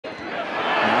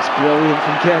Brilliant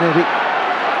from Kennedy.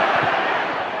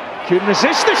 Couldn't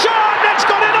resist the shot, and it's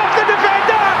gone in off the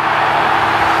defender.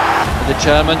 The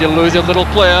chairman, you lose your little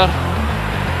player.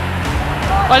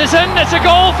 And it's in, it's a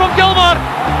goal from Gilmour.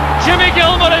 Jimmy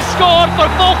Gilmour has scored for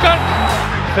Falkirk.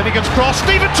 Finnegan's cross,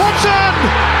 Stephen Thompson!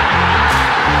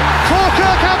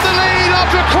 Falkirk have the lead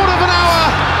after a quarter of an hour.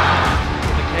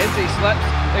 McKenzie slips,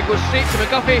 it goes straight to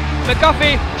McGuffey.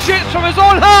 McGuffey shoots from his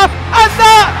own half, and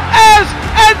that is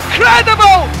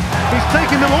incredible! He's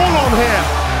taking them all on here.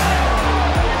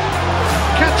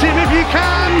 Catch him if you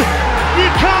can. You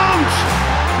can't.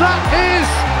 That is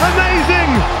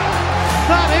amazing.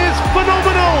 That is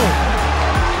phenomenal.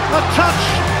 A touch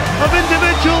of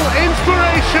individual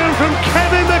inspiration from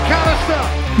Kevin McAllister.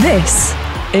 This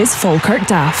is Falkirk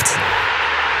Daft.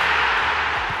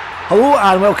 Hello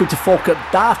and welcome to Falkirk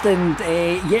Daft, and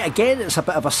yet again it's a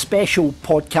bit of a special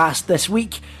podcast this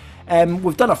week.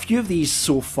 We've done a few of these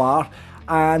so far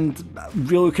and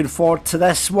really looking forward to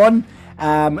this one.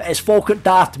 It's Falkirk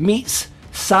Daft meets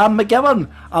Sam McGivern,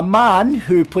 a man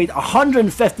who played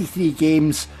 153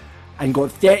 games and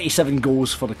got 37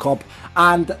 goals for the club.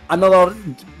 And another,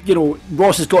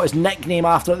 Ross has got his nickname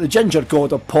after it, the Ginger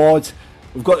God of Pod.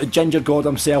 We've got the Ginger God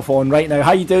himself on right now.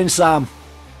 How you doing, Sam?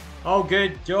 All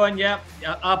good, John. Yeah,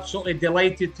 absolutely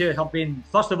delighted to have been,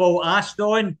 first of all, asked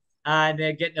on and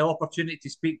get the opportunity to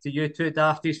speak to you two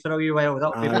Dafties for a wee while.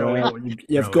 That would be brilliant.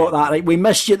 You've got that right. We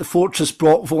missed you at the Fortress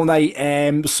Brockville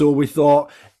night, so we thought,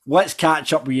 let's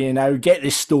catch up with you now, get the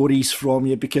stories from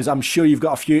you, because I'm sure you've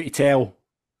got a few to tell.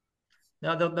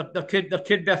 Now, there could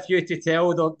be a few to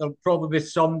tell. There'll probably be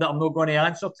some that I'm not going to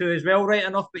answer to as well, right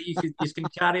enough, but you can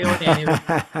carry on anyway.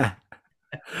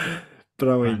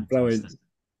 Brilliant.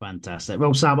 Fantastic.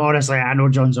 Well, Sam, honestly, I know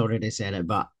John's already said it,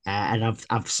 but and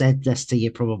I've said this to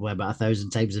you probably about 1,000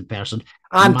 times in person.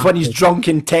 And when he's drunk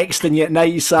and texting you at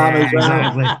night, Sam, as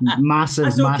well.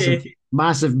 Exactly.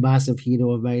 Massive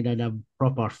hero of mine, and a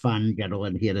proper fangirl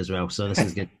in here as well. So this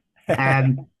is good.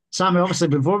 Sam, obviously,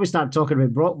 before we start talking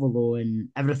about Brockville though, and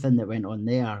everything that went on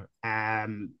there,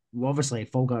 obviously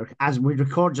Falkirk, as we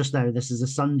record just now, this is a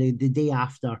Sunday, the day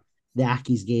after the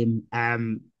Accies game.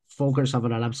 Falkirk's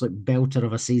having an absolute belter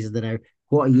of a season now.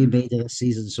 What are you made of this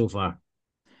season so far?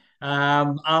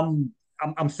 I'm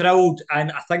thrilled,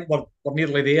 and I think we're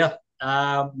nearly there.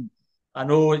 I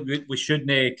know we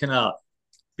shouldn't kind of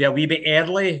be a wee bit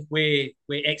early with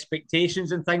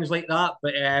expectations and things like that,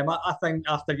 but I think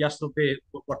after yesterday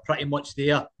we're pretty much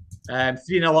there.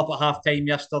 3-0 up at half time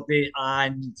yesterday,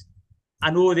 and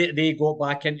I know that they got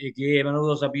back into the game. I know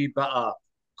there's a wee bit of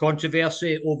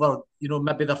controversy over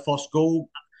maybe their first goal.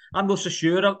 I'm not so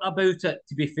sure about it,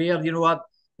 to be fair.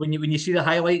 When you see the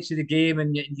highlights of the game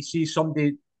and you see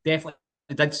somebody definitely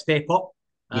did step up.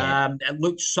 Yeah. It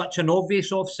looked such an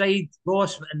obvious offside,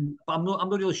 Ross, and I'm not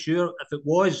really sure if it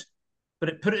was, but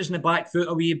it put us in the back foot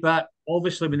a wee bit.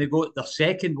 Obviously, when they got their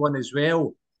second one as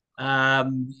well,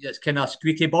 it's kind of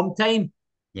squeaky bum time.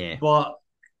 Yeah. But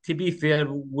to be fair,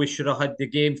 we should have had the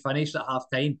game finished at half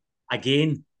time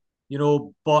again.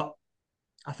 But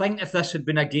I think if this had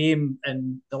been a game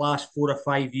in the last 4 or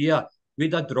 5 years,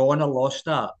 we'd have drawn or lost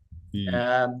that.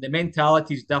 The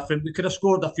mentality is different. We could have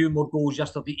scored a few more goals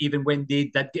yesterday, even when they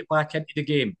did get back into the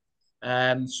game.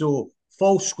 So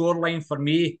false scoreline for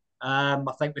me. I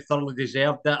think we thoroughly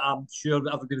deserved it. I'm sure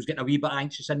everybody was getting a wee bit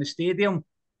anxious in the stadium.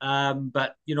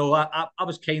 But I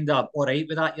was kind of all right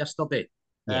with that yesterday.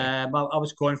 Yeah. I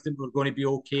was confident we were going to be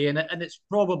okay, and it's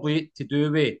probably to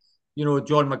do with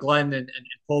John McGlynn and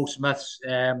Paul Smith's.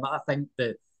 I think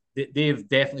that they've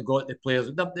definitely got the players.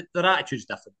 Their attitude's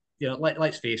different.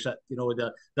 Let's face it.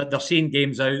 They're seeing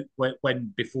games out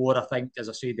when before, I think, as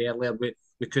I said earlier,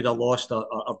 we could have lost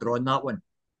or drawn that one.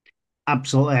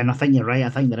 Absolutely, and I think you're right. I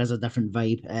think there is a different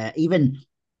vibe.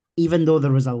 Even though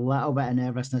there was a little bit of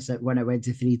nervousness when it went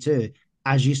to 3-2,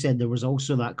 as you said, there was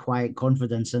also that quiet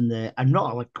confidence and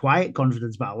not a quiet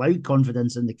confidence, but a loud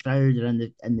confidence in the crowd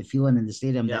and in the feeling in the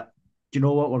stadium. Yeah. That, do you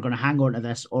know what, we're going to hang on to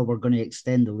this, or we're going to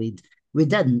extend the lead. We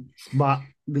didn't, but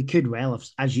we could well have,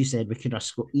 as you said, we could have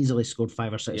easily scored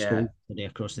 5 or 6 goals today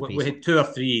across the piece. We had 2 or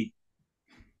 3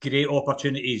 great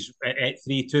opportunities at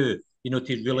 3-2, to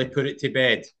really put it to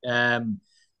bed.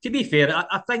 To be fair,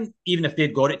 I think even if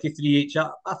they'd got it to 3 each, I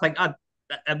think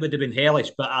it would have been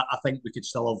hellish, but I think we could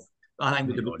still have. I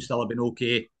think we would still have been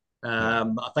okay.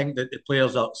 I think that the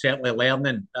players are certainly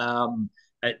learning.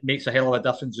 It makes a hell of a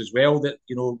difference as well that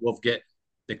we've got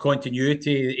the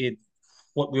continuity.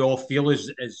 What we all feel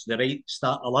is the right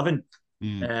start 11.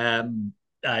 And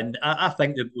I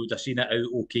think that we would have seen it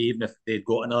out okay even if they'd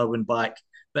got another one back.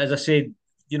 But as I said,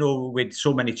 we had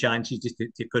so many chances just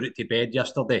to put it to bed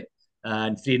yesterday.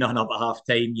 and 3-0 up at half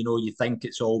time. You think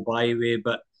it's all byway,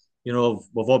 but we've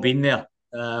all been there.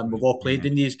 We've all played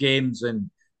in these games, and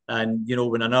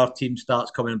when another team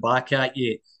starts coming back at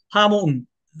you, Hamilton,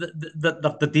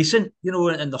 they're decent,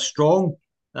 and they're strong.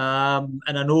 And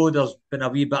I know there's been a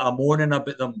wee bit of moaning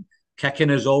about them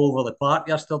kicking us all over the park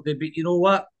yesterday, but you know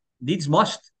what? Needs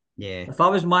must. Yeah. If I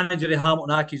was manager of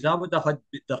Hamilton Accies, I would have had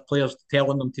their players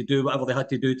telling them to do whatever they had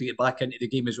to do to get back into the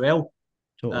game as well.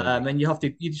 Totally. And you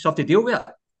just have to deal with it.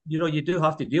 You do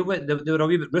have to deal with it. They were a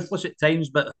wee bit ruthless at times,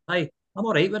 but hey, I'm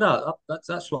all right with that.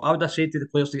 That's what I would have said to the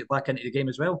players to get back into the game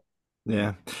as well.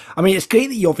 Yeah. I mean, it's great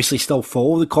that you obviously still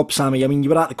follow the club, Sammy. I mean, you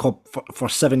were at the club for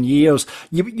 7 years.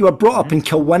 You were brought up in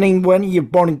Kilwinning, weren't you? You were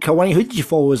born in Kilwinning. Who did you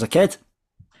follow as a kid?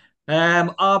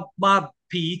 My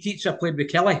PE teacher played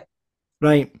with Kelly.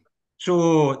 Right.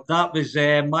 So that was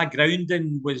my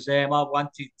grounding was I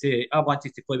wanted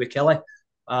to play with Kelly.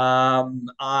 And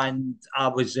I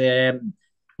was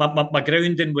my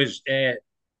grounding was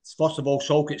first of all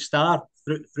Saltcoats Star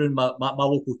through my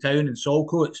local town in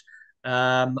Saltcoats.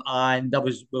 And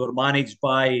we were managed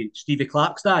by Stevie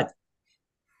Clark's dad.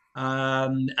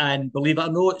 And believe it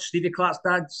or not, it's Stevie Clark's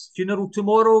dad's funeral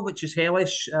tomorrow, which is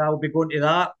hellish. I'll be going to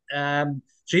that.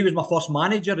 So he was my first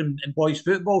manager in boys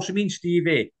football. So me and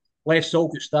Stevie left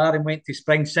Saltcoats Star and went to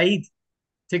Springside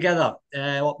together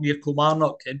up near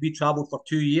Kilmarnock, and we travelled for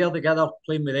 2 years together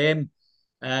playing with them.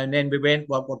 And then we're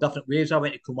different ways. I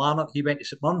went to Kilmarnock, he went to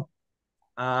St Mirren.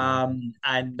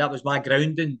 And that was my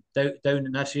grounding down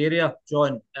in this area,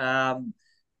 John.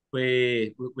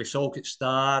 We Saltcoats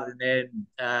Star, and then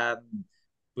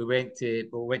we went to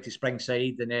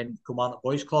Springside, and then Kilmarnock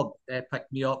Boys Club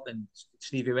picked me up, and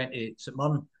Stevie went to St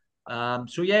Mirren.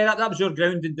 So yeah, that was your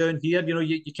grounding down here.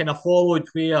 You kind of followed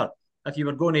where if you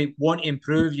were going to want to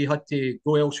improve, you had to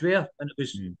go elsewhere, and it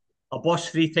was a bus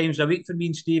 3 times a week for me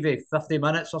and Stevie, 50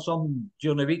 minutes or something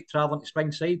during the week, travelling to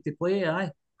Springside to play.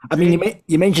 Aye. I mean,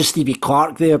 you mentioned Stevie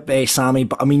Clark there, Sammy,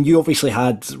 but I mean, you obviously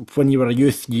had, when you were a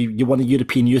youth, you won a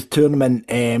European Youth Tournament,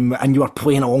 and you were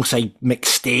playing alongside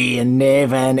McStay and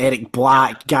Nevin, Eric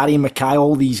Black, Gary Mackay,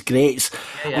 all these greats.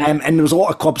 Yeah. And there was a lot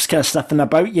of clubs kind of sniffing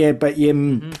about you, but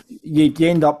you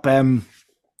end up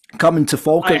coming to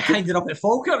Falkirk. I ended up at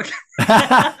Falkirk.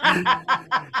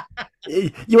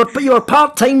 You were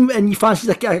part-time and you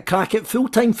fancied a crack at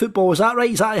full-time football, is that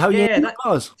right? Is that how you ended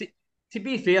up? To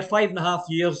be fair, 5.5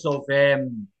 years of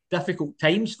difficult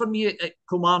times for me at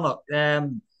Kilmarnock. I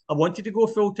wanted to go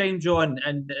full time, John,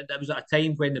 and that was at a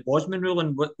time when the Bosman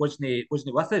ruling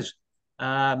wasn't with us.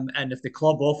 And if the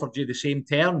club offered you the same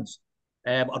terms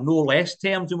or no less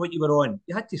terms than what you were on,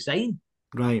 you had to sign.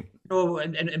 Right.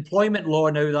 In employment law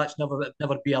now, that's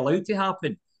never be allowed to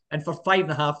happen. And for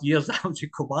 5.5 years, I was at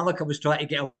Kilmarnock. I was trying to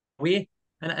get away.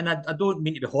 And I don't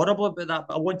mean to be horrible about that,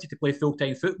 but I wanted to play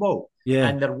full-time football. Yeah.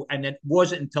 And it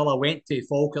wasn't until I went to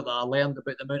Falkirk that I learned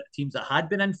about the amount of teams that had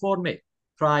been in for me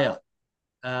prior.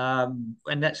 And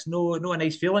that's no a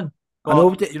nice feeling. But,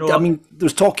 I know. I mean, there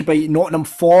was talk about Nottingham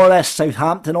Forest,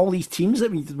 Southampton, all these teams that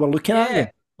we were looking at. You.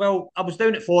 Well, I was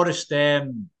down at Forest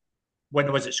when I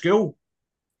was at school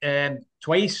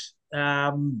twice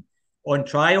on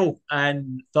trial,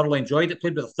 and thoroughly enjoyed it.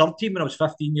 Played with the third team when I was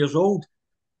 15 years old.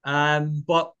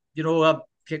 But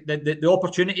the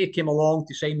opportunity came along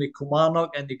to sign with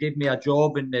Kilmarnock, and they gave me a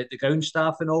job in the ground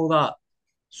staff and all that.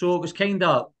 So it was kind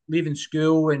of leaving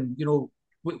school and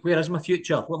where is my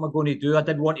future? What am I going to do? I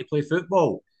did want to play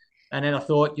football, and then I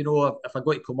thought, if I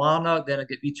go to Kilmarnock, then I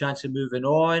get the chance of moving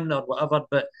on or whatever.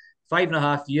 But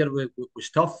 5.5 years was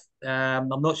tough. I'm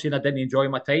not saying I didn't enjoy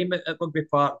my time at Rugby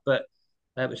Park, but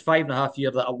it was 5.5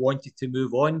 years that I wanted to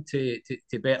move on to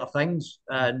better things.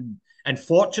 And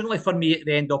fortunately for me, at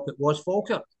the end up, it was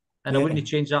Falkirk. And I wouldn't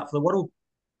change that for the world.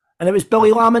 And it was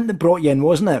Billy Lamont that brought you in,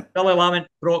 wasn't it? Billy Lamont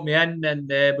brought me in, and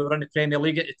we were in the Premier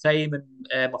League at the time.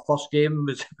 And my first game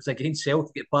was against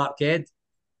Celtic at Parkhead,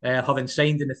 having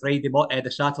signed in the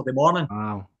Saturday morning.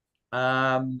 Wow.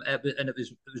 It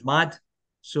was mad.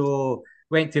 So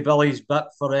went to Billy's bit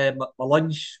for my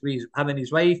lunch with him and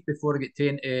his wife before I get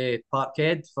taken to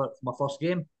Parkhead for my first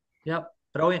game. Yep,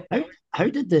 brilliant. How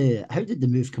did the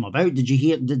move come about? Did you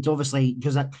hear? Did obviously,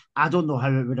 because I don't know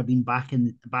how it would have been back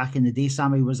in the day,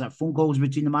 Sammy. Was it phone calls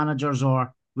between the managers,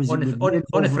 or was on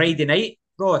a Friday night,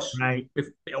 Ross? Right.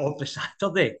 Off the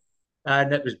Saturday,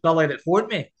 and it was Billy that phoned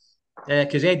me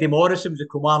because Eddie Morrison was the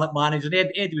Kilmarnock manager.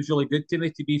 And Eddie was really good to me,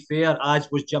 to be fair,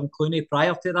 as was Jim Clooney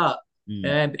prior to that.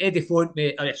 Eddie phoned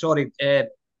me.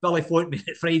 Billy phoned me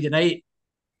Friday night.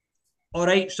 All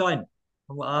right, son.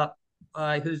 I'm like,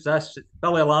 who's this?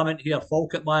 Billy Lamont here,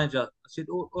 Falkirk manager. I said,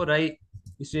 oh, all right.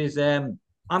 He says, I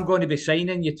I'm going to be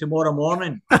signing you tomorrow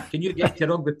morning. Can you get to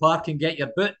Rugby Park and get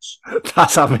your boots?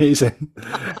 That's amazing.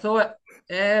 I thought,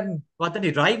 well, I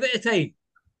didn't drive at the time.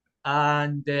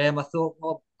 And I thought,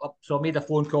 well, so I made a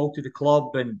phone call to the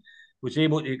club and was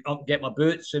able to get my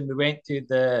boots. And we went to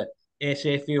the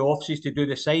SFA offices to do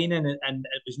the signing. And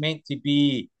it was meant to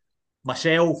be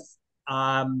myself,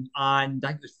 and I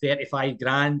think it was 35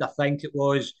 grand, I think it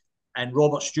was. And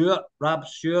Rab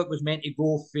Stewart was meant to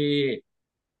go for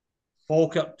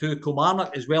Falkirk to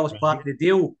Kilmarnock as well as part of the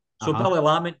deal. So Billy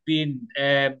Lamont, being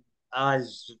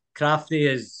as crafty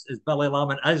as Billy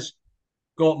Lamont is,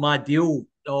 got my deal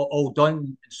all done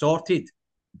and sorted.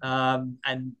 And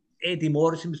Eddie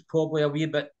Morrison was probably a wee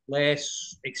bit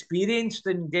less experienced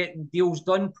in getting deals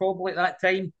done probably at that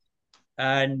time.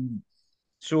 And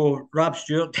so Rab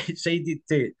Stewart decided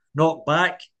to knock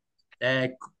back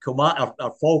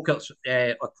Falkirk's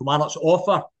Kilmarnock's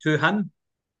offer to him.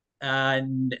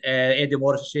 And Eddie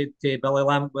Morrison said to Billy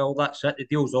Lamont, well, that's it, the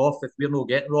deal's off. If we're not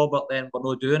getting Robert, then we're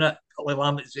not doing it. Billy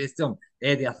Lamont says to him,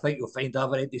 Eddie, I think you'll find I've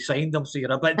already signed him, so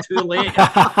you're a bit too late. So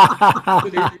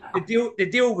the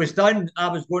deal was done. I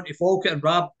was going to Falkirk, and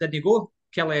Rab didn't go.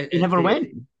 Kelly, he never went?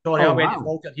 Sorry, I went to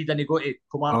Falkirk. He didn't go to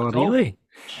Kilmarnock at all. Really?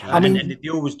 And the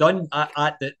deal was done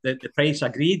at the price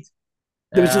agreed.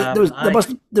 There must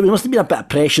have been a bit of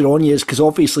pressure on you, because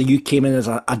obviously you came in as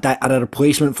a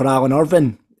replacement for Alan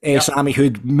Irvine, Sammy,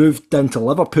 who'd moved down to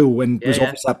Liverpool and was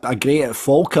obviously a great at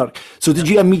Falkirk. So did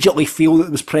you immediately feel that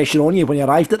there was pressure on you when you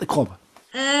arrived at the club?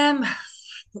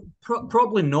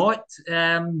 Probably not.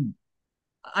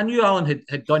 I knew Alan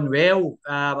had done well.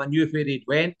 I knew where he'd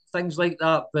went, things like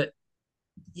that. But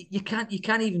you can't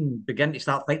even begin to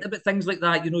start thinking about things like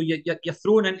that. You know, you're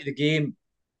thrown into the game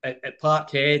at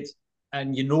Parkhead,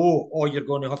 and you know all you're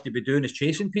going to have to be doing is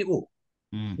chasing people.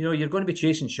 You know, you're going to be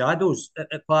chasing shadows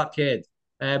at Parkhead.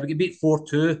 We get beat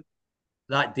 4-2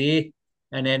 that day,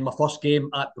 and then my first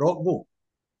game at Brockville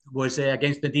was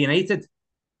against Dundee United,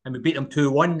 and we beat them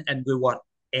 2-1, and we were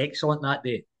excellent that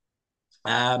day.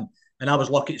 And I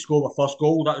was lucky to score my first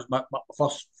goal. That was my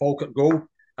first Falkirk goal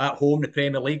at home in the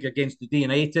Premier League against Dundee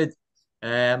United.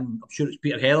 I'm sure it's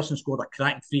Peter Henderson scored a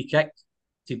cracking free kick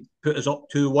to put us up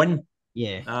 2-1.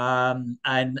 Yeah. And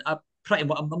I'm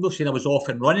not saying I was off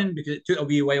and running, because it took a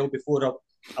wee while before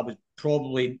I was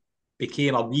probably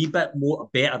became a wee bit more a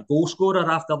better goal scorer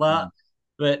after that.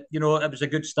 But you know, it was a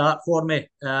good start for me,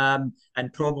 and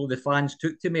probably the fans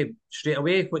took to me straight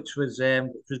away, which was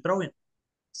brilliant.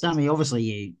 Sammy,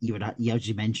 obviously you as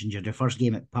you mentioned, your first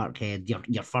game at Parkhead,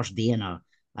 your first day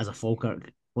as a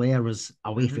Falkirk player was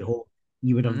away from home.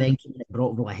 You would have then came in at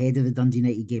Brockville ahead of the Dundee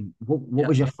United game. What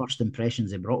was your first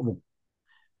impressions of Brockville?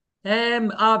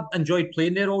 I enjoyed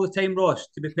playing there all the time, Ross,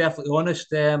 to be perfectly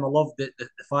honest. I loved the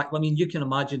fact, I mean, you can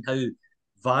imagine how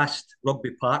vast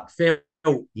Rugby Park felt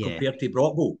compared to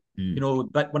Brockville. You know,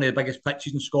 one of the biggest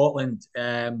pitches in Scotland,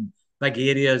 big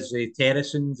areas,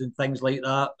 terracings and things like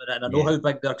that. And I know how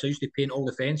big they are, because I used to paint all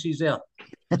the fences there.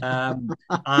 And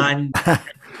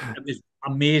it was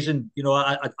amazing. You know,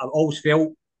 I always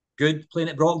felt good playing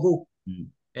at Brockville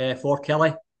for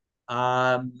Kelly.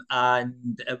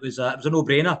 And it was a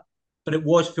no-brainer. But it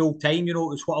was full time, you know,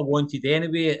 it was what I wanted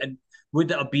anyway. And would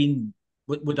it have been,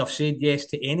 would have said yes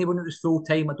to anyone that was full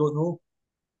time? I don't know.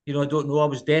 You know, I don't know. I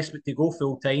was desperate to go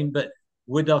full time, but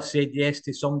would I have said yes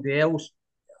to somebody else?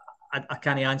 I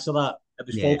can't answer that. It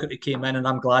was Falkirk that came in, and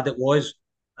I'm glad it was.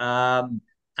 And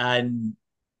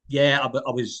yeah, I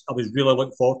was really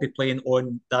looking forward to playing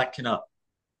on that kind of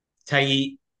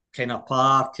tight kind of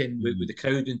park and with the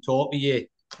crowd on top of you.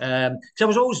 Because I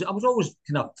was always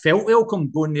kind of felt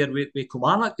welcome going there with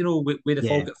Kilmarnock, you know, with the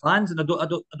Falkirk fans, and I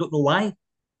don't know why.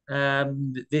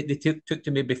 They took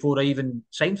to me before I even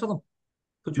signed for them.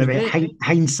 Maybe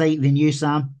hindsight, they knew,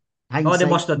 Sam. Hindsight, they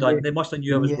must have done. They must have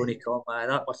knew I was going to come.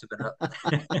 That must have been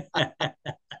it.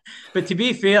 But to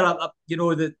be fair, you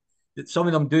know that some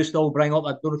of them do still bring up.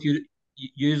 I don't know if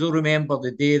you will remember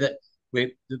the day that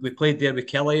we played there with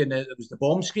Kelly, and it was the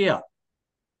bomb scare.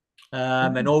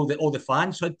 And all the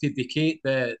fans had to vacate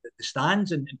the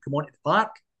stands and come onto the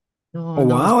park. Oh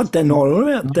wow! I didn't know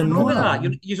it. Didn't know that.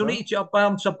 You don't need to.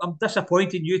 I'm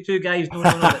disappointed you two guys don't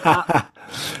know that.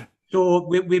 So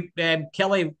we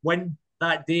Kelly won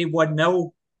that day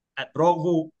 1-0 at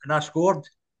Brockville, and I scored.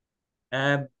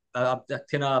 I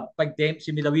kind of Big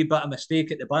Dempsey made a wee bit of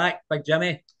mistake at the back, Big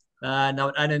Jimmy, and I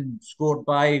went in and scored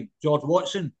by George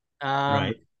Watson.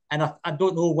 Right. And I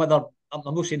don't know whether.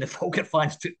 I'm not saying the Falkirk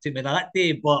fans took to me that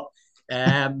day, but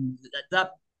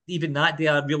even that day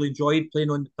I really enjoyed playing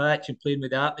on the pitch and playing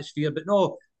with the atmosphere. But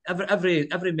no,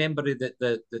 every member of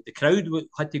the crowd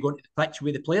had to go into the pitch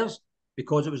with the players.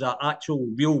 because it was an actual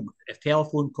real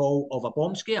telephone call of a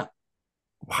bomb scare.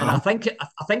 Wow. And I think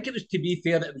it was, to be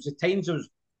fair, it was the times there was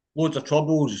loads of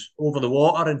troubles over the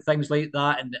water and things like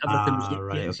that, and everything was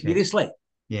taken seriously.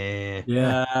 Yeah.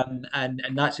 And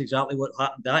that's exactly what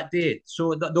happened that day.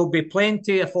 So there'll be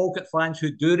plenty of Falkirk fans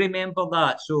who do remember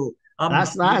that. So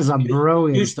that is a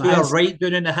brilliant. You two are right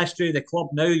down in the history of the club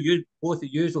now. You both of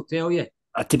you will tell you.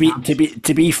 To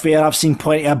be fair, I've seen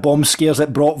plenty of bomb scares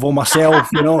at Brockville myself.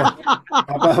 You know,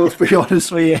 I'll be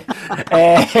honest with you.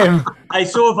 I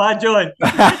so have I, John.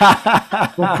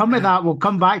 We'll come with that. We'll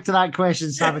come back to that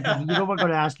question, Sam. Because you know we're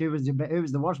going to ask who was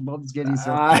the worst bomb scare.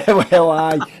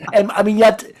 I mean, you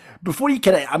had before you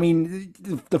can. I mean,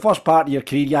 the first part of your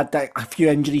career, you had a few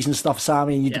injuries and stuff,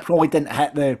 Sammy, and you probably didn't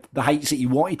hit the heights that you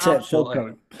wanted to.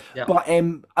 Absolutely. Yep. But I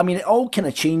mean, it all kind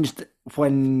of changed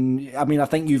when. I mean, I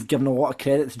think you've given a lot of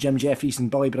credit to Jim Jeffries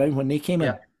and Billy Brown when they came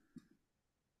in.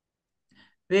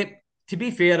 To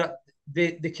be fair,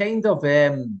 they kind of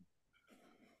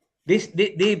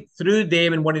they through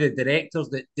them and one of the directors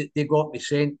that they got me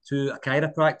sent to a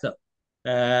chiropractor,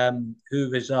 who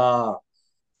was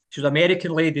she was an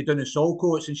American lady down in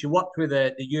Saltcoats, and she worked with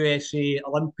the USA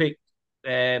Olympic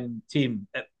team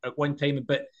at one time,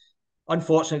 but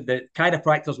unfortunately the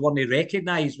chiropractors weren't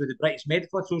recognised with the British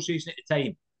Medical Association at the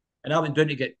time, and I went down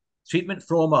to get treatment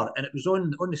from her, and it was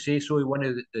on the say-so of one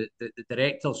of the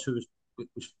directors who was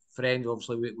friends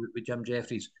obviously with Jim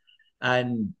Jeffries,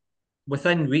 and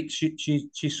within weeks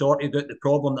she sorted out the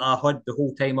problem that I had the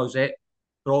whole time I was at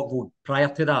Brockville prior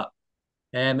to that.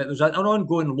 It was an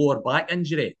ongoing lower back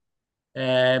injury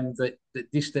that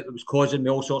was causing me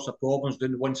all sorts of problems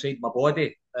down one side of my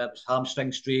body. It was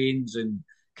hamstring strains and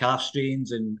calf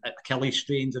strains and Achilles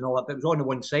strains and all that, but it was on the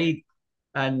one side.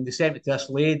 And they sent me to this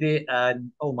lady,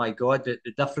 and oh my God, the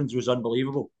difference was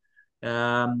unbelievable.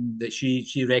 That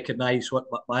she recognised what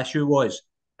my issue was,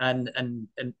 and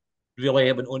really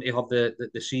I went on to have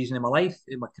the season of my life,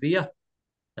 in my career,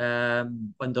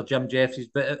 under Jim Jeffries.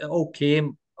 But it all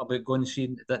came about going and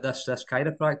seeing this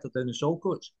chiropractor down in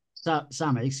Saltcoats.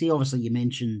 Sam, I see obviously you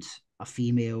mentioned a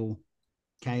female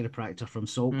chiropractor from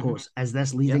Saltcoats. Is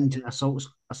this leading to a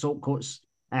Saltcoats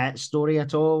story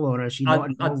at all, or is she not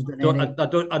involved in any?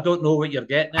 I don't know what you're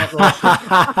getting at, Ross.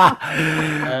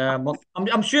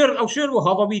 I'm sure we'll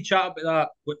have a wee chat about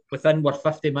that within our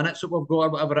 50 minutes that we've got or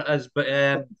whatever it is, but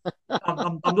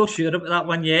I'm not sure about that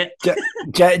one yet. Do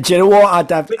you know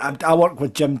what? I work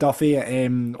with Jim Duffy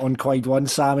on Clyde One,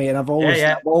 Sammy, and I've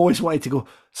always wanted to go,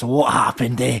 so what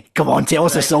happened? Come on, tell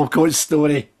us the Saltcoats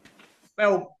story.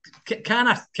 Well, can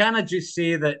I just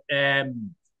say that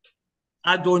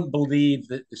I don't believe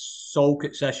that the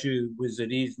Saltcoats issue was the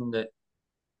reason that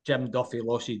Jim Duffy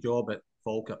lost his job at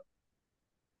Falkirk.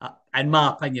 In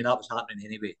my opinion, that was happening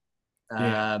anyway.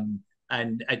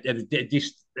 And it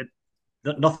just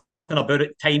nothing about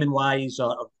it timing-wise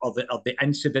or the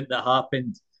incident that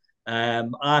happened.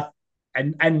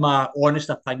 In my honest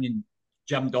opinion,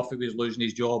 Jim Duffy was losing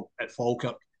his job at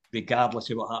Falkirk, regardless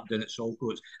of what happened down at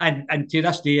Saltcoats. And to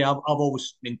this day, I've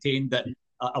always maintained that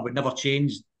I would never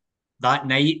change that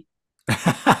night.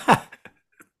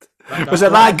 Was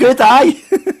it that good, aye?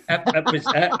 It was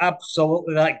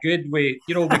absolutely that good.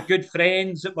 With good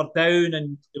friends that were down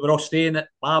and they were all staying at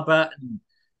Babbitt.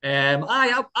 And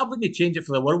I wouldn't change it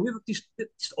for the world. We were just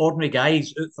ordinary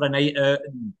guys out for a night out,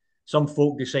 and some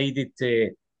folk decided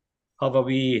to have a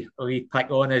wee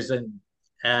pick on us. And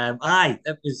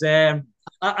it was.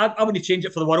 I wouldn't change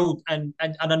it for the world. And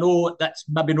I know that's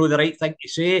maybe not the right thing to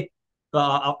say,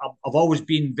 but I've always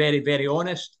been very, very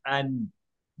honest, and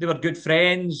they were good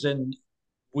friends, and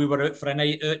we were out for a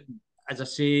night out. As I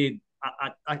say,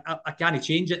 I can't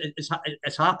change it.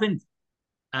 It's happened,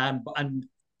 and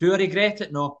do I regret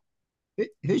it? No.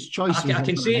 Whose choice? I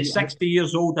can say at 60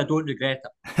 years old, I don't regret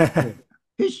it.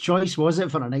 Whose choice was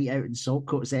it for a night out in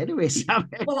Saltcoats anyway, Sam?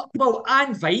 Well, I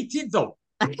invited them.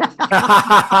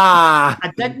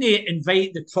 I didn't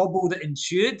invite the trouble that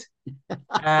ensued.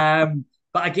 But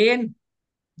again,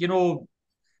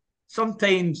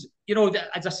 sometimes,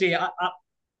 as I say,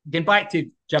 getting back to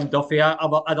Jim Duffy, I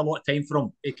had a lot of time for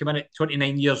him. He came in at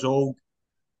 29 years old,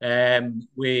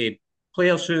 with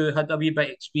players who had a wee bit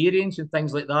of experience and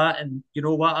things like that. And you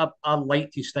know what? I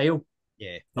liked his style.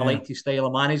 I liked his style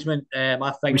of management.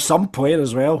 I think with some player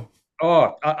as well.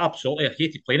 Oh, absolutely. I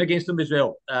hated playing against him as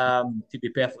well, to be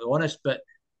perfectly honest. But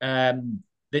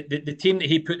the team that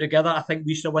he put together, I think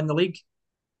we should win the league.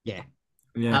 Yeah.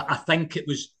 I think it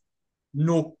was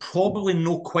probably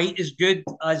not quite as good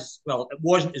as, well, it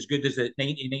wasn't as good as the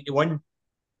 1991.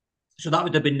 So that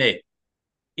would have been the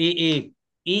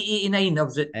 89,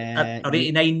 was it? Or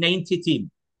 89-90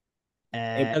 team.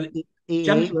 89,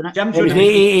 88, Jim's It was running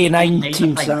 89 I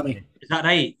team, think. Sammy. Is that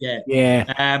right? Yeah.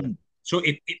 Yeah. So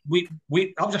we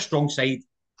that was a strong side.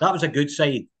 That was a good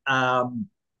side. And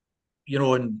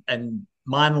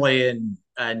Manley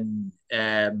and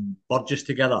Burgess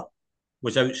together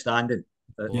was outstanding.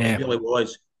 It really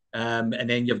was. And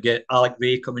then you've got Alec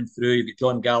Ray coming through. You've got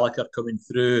John Gallagher coming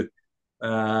through,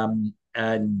 and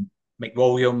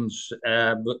McWilliams.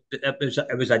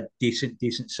 It was a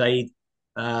decent side.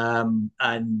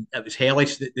 And it was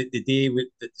hellish the day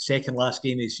the second last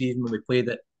game of the season when we played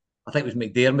it. I think it was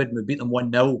McDermott, and we beat them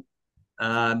 1-0.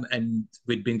 And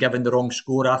we'd been given the wrong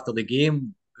score after the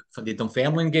game for the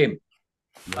Dunfermline game.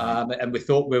 And we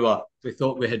thought we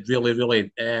had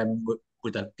really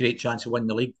with a great chance of winning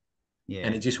the league. Yeah.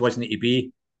 And it just wasn't to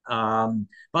be. But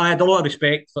I had a lot of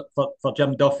respect for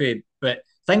Jim Duffy, but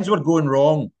things were going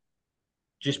wrong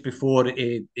just before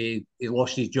he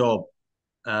lost his job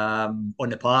on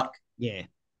the park. Yeah.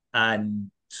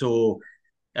 And so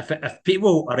if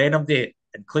people or anybody,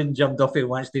 including Jim Duffy,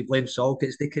 wants to blame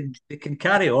Saltcoats, they can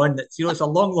carry on. It's it's a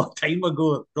long time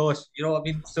ago, Ross. You know what I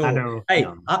mean? So I know. hey,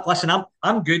 listen,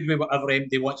 I'm good with whatever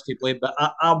MD wants to blame, but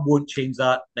I won't change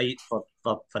that night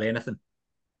for anything.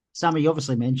 Sammy, you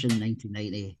obviously mentioned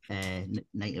 1990,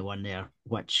 91 there,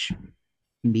 which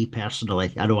me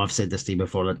personally, I know I've said this to you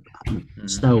before, that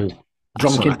still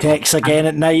Drunken texts again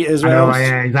at night as well. I know,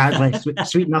 yeah, exactly.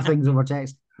 Sweet nothings over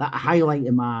text. That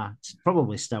highlighted my,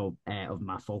 probably still of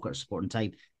my Falkirk supporting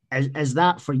time. Is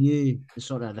that for you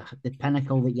sort of the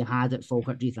pinnacle that you had at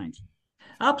Falkirk, do you think?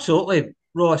 Absolutely,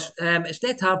 Ross. It's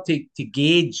dead hard to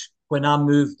gauge when I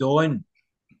moved on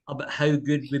about how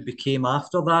good we became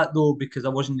after that, though, because I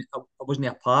wasn't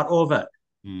a part of it.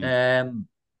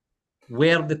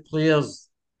 Were the players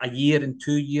a year and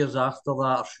 2 years after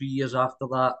that, or 3 years after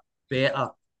that, better?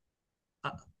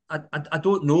 I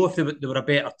don't know if they were a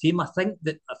better team. I think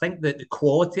that the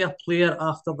quality of player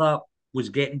after that was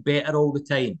getting better all the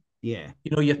time. Yeah.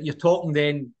 You're talking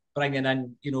then bringing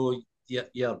in, your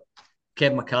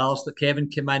Kevin McAllister. Kevin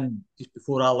came in just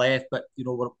before I left, but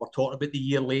we're talking about the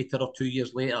year later or 2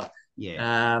 years later.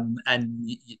 Yeah. And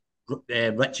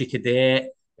Richie Cadet,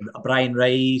 and Brian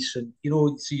Rice, and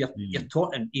so you're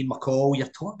talking Ian McCall. You're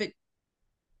talking about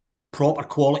proper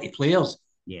quality players.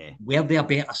 Yeah. Were they a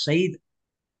better side?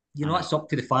 It's up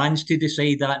to the fans to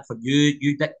decide that. For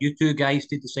you two guys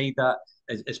to decide that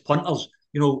as punters.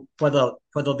 Whether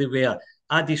they were.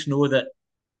 I just know that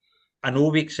I know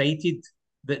we excited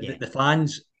the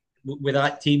fans with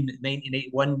that team in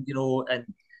 1981. And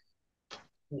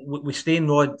we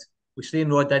Stainrod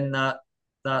in that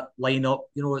lineup.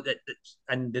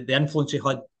 And the influence he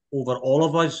had over all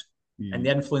of us, and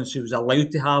the influence he was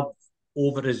allowed to have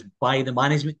over us by the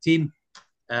management team.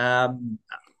 But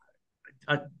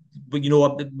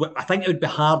I think it would be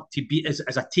hard to beat as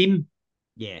a team.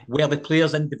 Yeah. Where the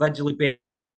players individually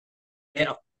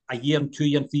better a year and 2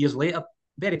 years and 3 years later,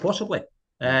 very possibly.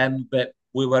 But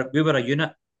we were a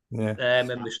unit. Yeah.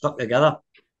 And we stuck together.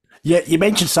 Yeah, you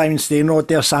mentioned Simon Stainrod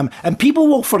there, Sam, and people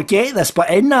will forget this, but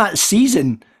in that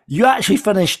season, you actually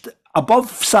finished above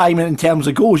Simon in terms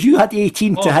of goals. You had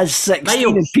 18 to his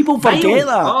 16, and people forget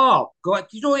that. Oh God,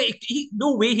 no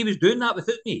way he was doing that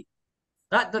without me.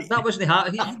 That wasn't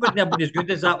hard. He wouldn't have been as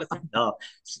good as that with him. No,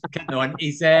 on.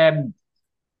 He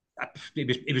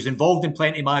was involved in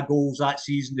plenty of my goals that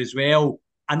season as well.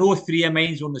 I know 3 of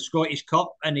mine's won the Scottish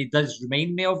Cup, and he does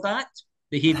remind me of that.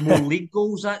 He had more league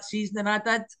goals that season than I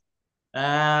did.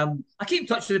 I keep in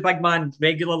touch with the big man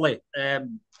regularly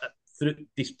through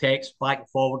these texts back and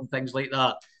forward and things like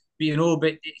that.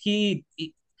 But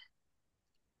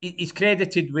he's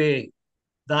credited with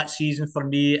that season for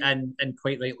me, and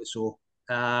quite rightly so.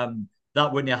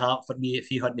 That wouldn't have happened for me if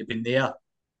he hadn't been there.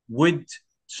 Would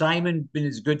Simon been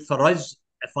as good for us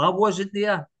if I wasn't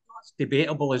there? That's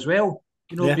debatable as well.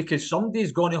 Because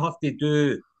somebody's going to have to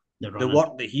do the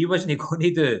work that he wasn't going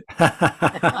to do.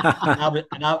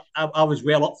 and I was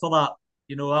well up for that.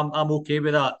 I'm okay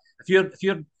with that. If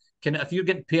you're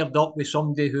getting paired up with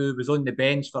somebody who was on the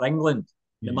bench for England,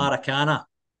 the Maracana,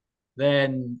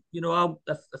 then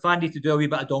if I need to do a wee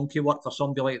bit of donkey work for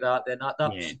somebody like that, then that's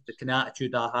the kind of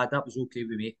attitude I had. That was okay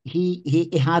with me. He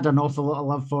had an awful lot of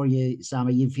love for you,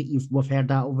 Sammy. We've heard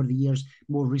that over the years.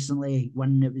 More recently,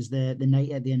 when it was the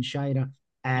night at the Inshira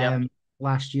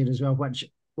last year as well, which,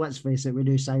 let's face it, we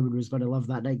knew Simon was going to love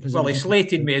that night. Well, he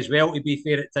slated me as well, to be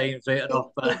fair at times, right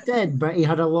enough. He did, but he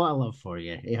had a lot of love for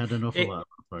you. He had an awful lot of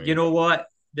love for you. You know what?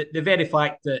 The very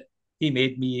fact that he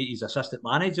made me his assistant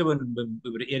manager when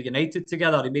we were at Ayr United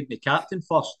together. He made me captain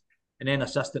first and then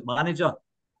assistant manager.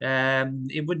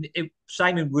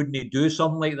 Simon wouldn't do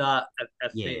something like that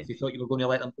if he thought you were going to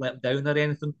let him down or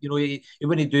anything. You know, he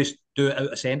wouldn't do it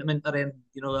out of sentiment or anything.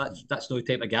 You know, that's not the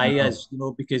type of guy he is. You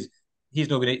know, because he's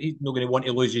not going to want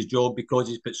to lose his job because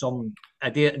he's put some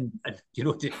idiot and you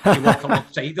know to work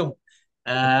alongside him.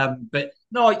 But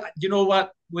no, you know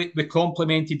what? We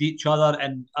complimented each other,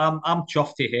 and I'm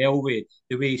chuffed to hell with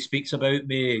the way he speaks about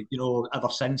me. You know, ever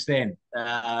since then,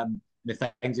 the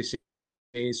things he says.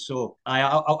 So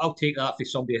I'll take that for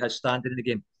somebody who has standing in the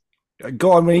game.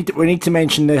 Go on, we need to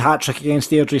mention the hat trick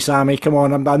against Airdrie, Sammy. Come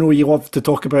on, I know you love to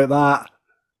talk about that.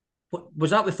 What,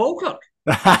 was that with Falkirk?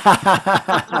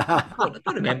 I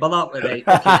don't remember that. Right.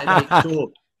 Okay, right.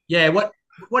 So yeah,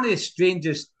 one of the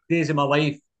strangest days of my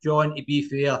life, John. To be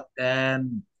fair,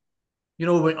 you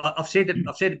know, I've said it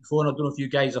before, and I don't know if you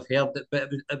guys have heard it, but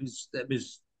it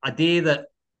was a day that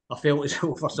I felt as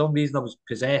though for some reason I was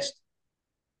possessed.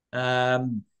 I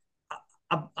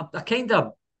kind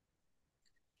of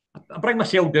bring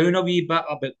myself down a wee bit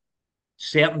about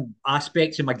certain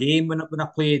aspects of my game when I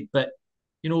played, but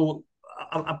you know,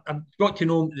 I've got to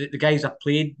know the guys I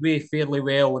played with fairly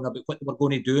well and about what they were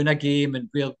going to do in a game and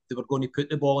where they were going to put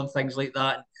the ball and things like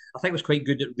that. And I think I was quite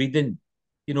good at reading,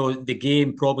 you know, the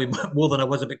game probably more than I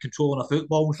was about controlling a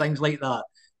football and things like that.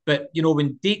 But you know,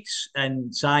 when Deeks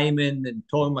and Simon and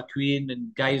Tom McQueen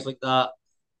and guys like that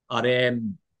are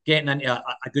getting into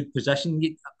a good position,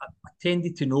 I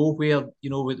tended to know where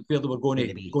where they were going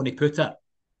to put it,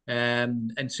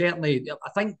 and certainly I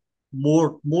think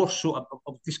more so.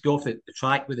 I'll just go off the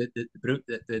track with the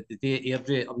day at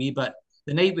Airdrie a wee bit.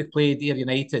 The night we played Ayr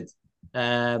United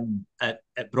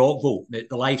at Brockville, the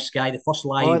live Sky, the first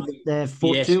live, the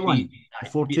 4-2 one, the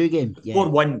 4-2 game,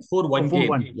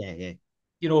 4-1 game, yeah.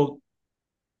 You know.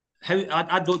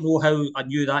 I don't know how I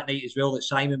knew that night as well that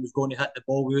Simon was going to hit the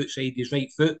ball outside his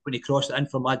right foot when he crossed it in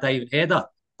for my diving header,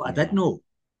 but I did know,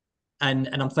 and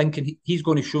I'm thinking he's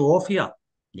going to show off here,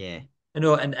 you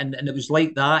know, and it was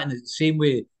like that, and the same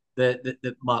way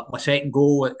my second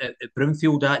goal at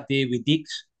Broomfield that day with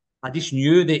Deeks, I just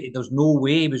knew that there's no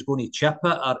way he was going to chip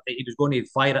it or he was going to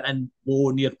fire it in low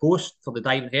near post for the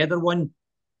diving header one,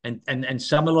 and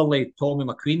similarly Tommy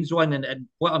McQueen's one, and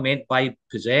what I meant by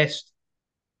possessed.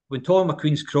 When Tom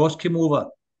McQueen's cross came over,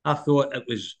 I thought it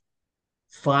was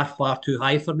far, far too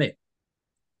high for me.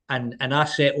 And I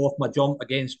set off my jump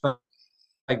against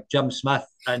big Jim Smith.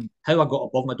 And how I got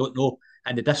above him, I don't know.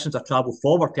 And the distance I travelled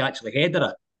forward to actually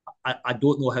header it, I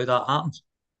don't know how that happens.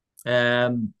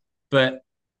 But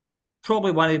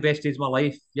probably one of the best days of my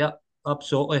life. Yep,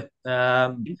 absolutely.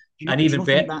 And even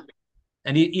better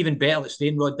that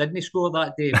Stainrod didn't score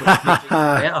that day, which makes it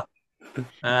better.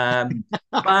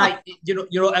 But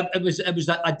it was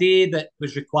a day that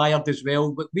was required as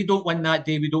well. But we don't win that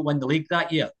day, we don't win the league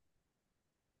that year.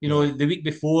 You know, the week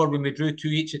before when we drew 2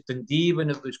 each at Dundee when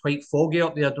it was quite foggy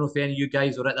up there. I don't know if any of you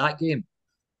guys were at that game,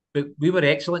 but we were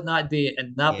excellent that day,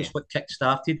 and that was what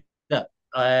kick-started it.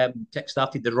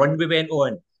 Kick-started the run we went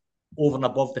on, over and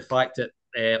above the fact that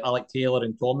Alec Taylor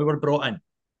and Tommy were brought in.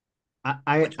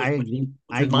 I agree.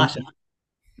 Massive.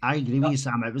 I agree with you,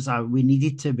 Sam. It was we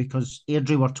needed to, because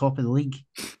Airdrie were top of the league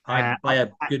by a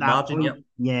good margin. Point,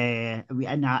 yeah.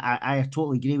 And I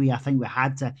totally agree with you. I think we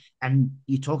had to. And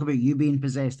you talk about you being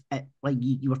possessed, like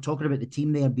you were talking about the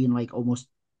team there being like almost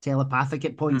telepathic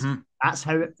at points.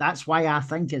 Mm-hmm. That's why I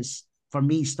think it's, for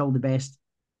me, still the best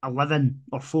 11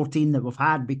 or 14 that we've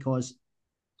had, because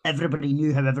everybody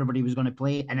knew how everybody was going to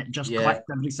play, and it just clicked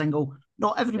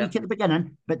not every week at the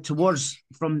beginning, but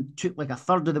from like a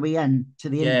third of the way in to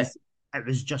the end, it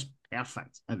was just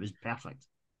perfect. It was perfect.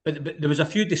 But there was a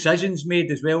few decisions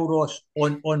made as well, Ross,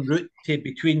 on route to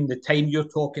between the time you're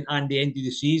talking and the end of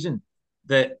the season,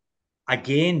 that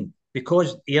again,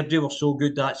 because Airdrie were so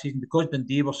good that season, because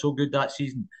Dundee were so good that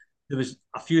season, there was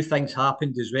a few things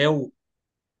happened as well.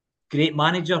 Great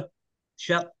managership,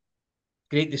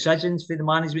 great decisions for the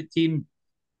management team.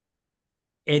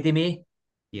 Eddie May,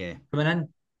 coming in.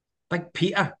 Big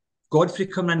Peter Godfrey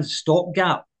coming in,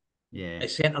 stopgap.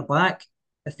 At centre back.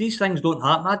 If these things don't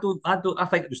happen, I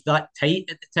think it was that tight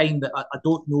at the time that I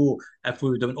don't know if we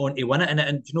would have went on to win it.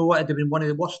 And do you know what? It'd have been one of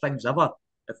the worst things ever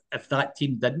if that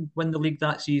team didn't win the league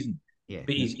that season.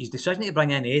 But his decision to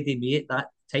bring in Eddie May at that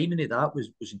timing of that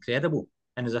was incredible.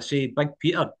 And as I say, Big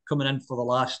Peter coming in for the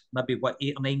last maybe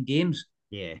 8 or 9 games.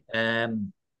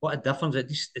 What a difference.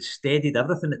 It steadied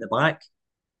everything at the back.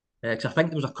 Because I think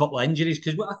there was a couple of injuries,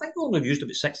 because I think we only used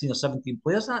about 16 or 17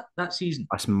 players that season.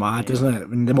 That's mad, isn't it?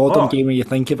 In the modern game, when you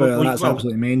think about it, that's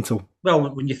absolutely mental. Well,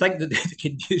 when you think that they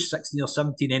can use 16 or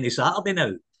 17 any Saturday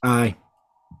now. Aye.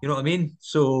 You know what I mean?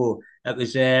 So it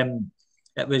was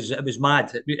it was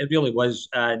mad. It really was.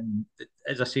 And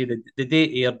as I say, the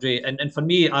day at Airdrie, and for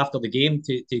me after the game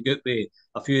to go with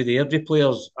a few of the Airdrie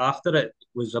players after it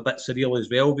was a bit surreal as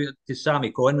well. Because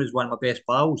Sammy Conn was one of my best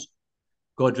pals.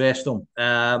 God rest him.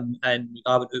 And I went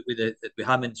out with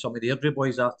him and some of the Airdrie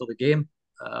boys after the game.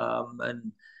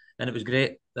 And it was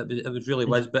great. It was really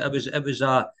was. But it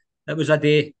was a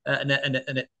day, and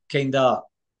it kind of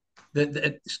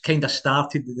it kind of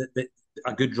started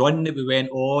a good run that we went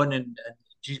on, and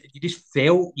you just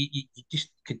felt you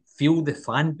just could feel the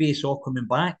fan base all coming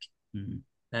back.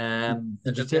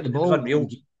 Did you take the ball? Did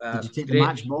you take the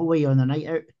match ball with you on the night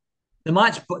out? The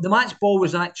match ball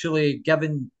was actually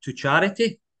given to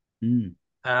charity.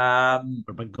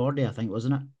 For Big Gordy, I think,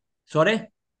 wasn't it? Sorry?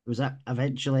 Was that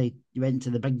eventually you went to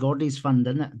the Big Gordy's fund,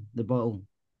 didn't it? The bottle.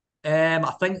 I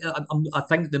think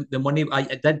the money I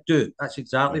did do. That's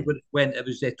exactly what it went. It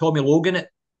was Tommy Logan that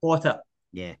bought it.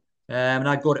 Yeah. And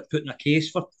I got it put in a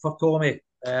case for Tommy.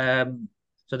 So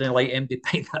I didn't like him to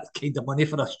pay that kind of money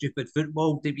for a stupid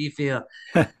football, to be fair.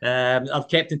 I've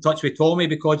kept in touch with Tommy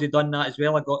because he'd done that as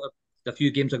well. I got a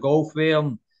few games of golf with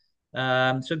him.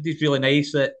 So it's really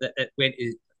nice that it went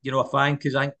to, a fan,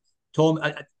 because I think Tom,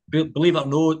 believe it or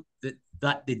not,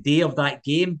 that the day of that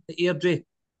game at Airdrie,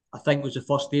 I think was the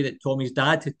first day that Tommy's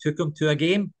dad had took him to a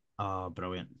game. Oh,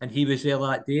 brilliant. And he was there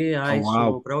that day. Oh,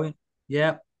 wow. So brilliant.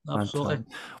 Yeah, absolutely.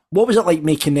 What was it like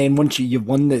making then, once you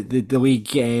won the league,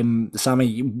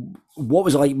 Sammy, what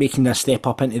was it like making a step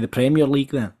up into the Premier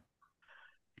League then?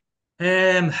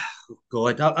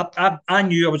 God, I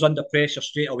knew I was under pressure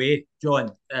straight away,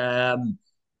 John.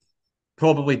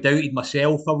 Probably doubted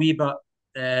myself a wee bit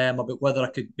about whether I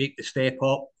could make the step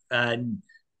up, and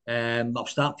I've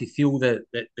started to feel the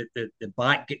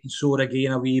back getting sore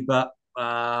again a wee bit,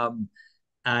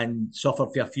 and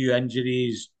suffered for a few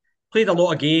injuries. Played a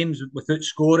lot of games without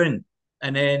scoring,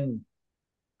 and then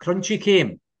Crunchy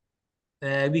came.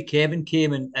 Wee Kevin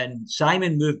came, and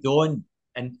Simon moved on,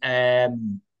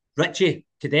 and Richie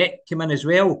Cadet came in as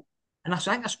well. And I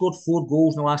think I scored 4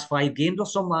 goals in the last 5 games or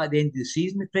something like at the end of the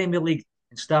season in the Premier League,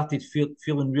 and started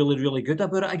feeling really, really good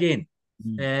about it again.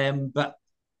 But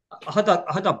I had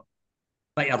a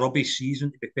bit of a rubbish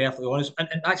season, to be perfectly honest. And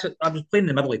actually, I was playing in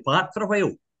the middle of the park for a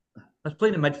while. I was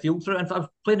playing in midfield for it. In fact, I was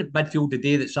playing in midfield the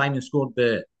day that Simon scored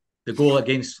the goal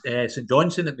against St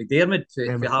Johnstone at McDermott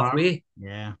for halfway.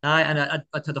 Yeah. And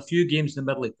I'd had a few games in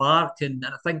the middle of the park, and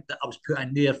I think that I was put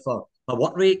in there for my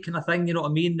work rate kind of thing, you know what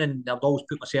I mean? And I'd always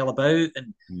put myself about.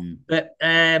 But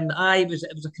it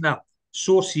was a kind of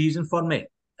sore season for me,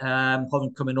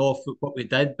 having coming off what we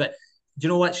did. But do you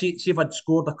know what? See if I'd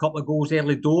scored a couple of goals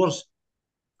early doors,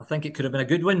 I think it could have been a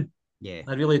good one. Yeah.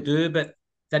 I really do, but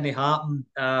didn't happen.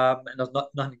 And there's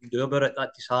nothing you can do about it.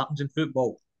 That just happens in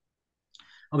football.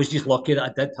 I was just lucky that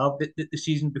I did have the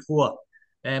season before.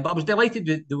 But I was delighted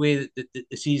with the way that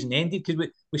the season ended, because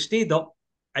we stayed up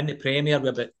in the Premier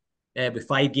with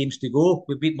 5 games to go.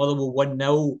 We beat Motherwell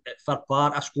 1-0 at Fir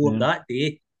Park. I scored that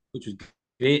day, which was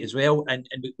great as well. And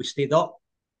we stayed up.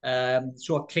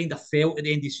 So I kind of felt at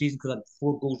the end of the season, because I had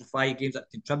 4 goals in 5 games, that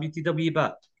contributed a wee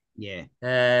bit. Yeah.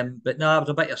 But no, it was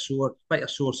a bit of a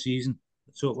sore season.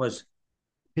 So it was.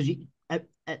 Because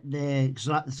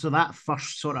so that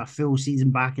first sort of full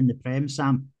season back in the Prem,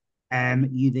 Sam,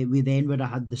 we then would have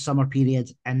had the summer period,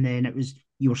 and then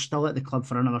you were still at the club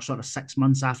for another sort of 6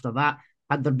 months after that.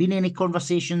 Had there been any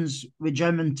conversations with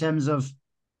Jim in terms of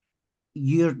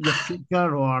your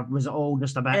future, or was it all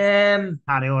just a bit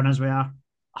carry on as we are?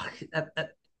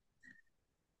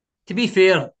 To be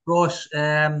fair, Ross,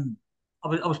 I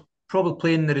was probably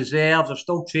playing the reserves. I was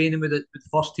still training with the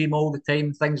first team all the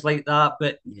time, things like that.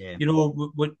 But you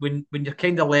know, when you're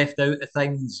kind of left out of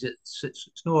things,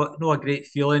 it's not a great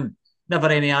feeling. Never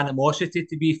any animosity,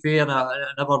 to be fair. And I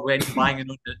never went banging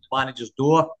on the manager's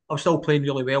door. I was still playing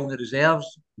really well in the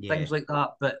reserves, things like that.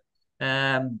 But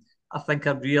I think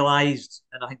I realised,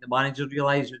 and I think the manager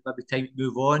realised, it was maybe time to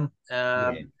move on.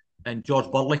 And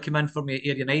George Burley came in for me at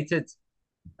Ayr United.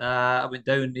 I went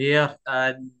down there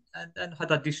and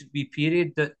had a decent wee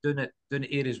period doing it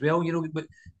Ayr as well. You know, but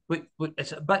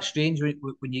it's a bit strange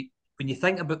when you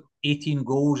think about 18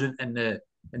 goals in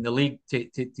the league to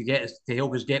get us, to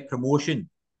help us get promotion,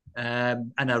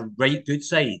 and a right good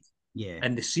side. Yeah.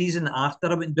 And the season after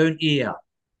I went down Ayr,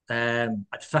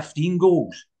 at 15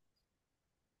 goals,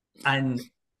 and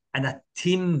a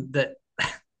team that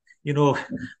you know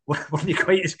weren't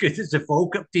quite as good as the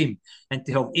Falkirk team, and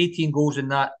to have 18 goals in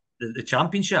the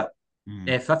championship.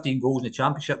 15 goals in the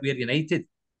championship where United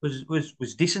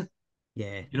was decent.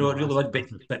 Yeah, you know, it really was.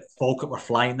 But Falkirk were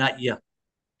flying that year.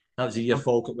 That was the year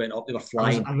Falkirk went up. They were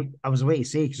flying. I was waiting to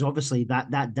say, because obviously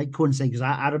that did coincide, because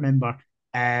I remember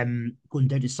going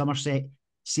down to Somerset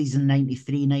season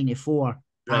 93-94,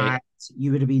 Right. and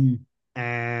you would have been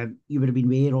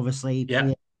there, obviously,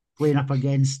 Yeah. playing up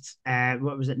against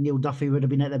what was it? Neil Duffy would have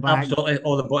been at the back. Absolutely.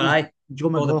 All the boys. Aye. Joe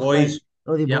All the McLaughlin, boys.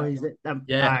 all the Yep. boys.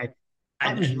 Yeah. Aye.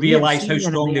 That was And weird realised how seeing you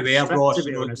in strong an they were, airstrip, Ross. to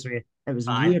be honest with you. It was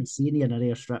Aye. weird seeing you in an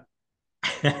airstrip.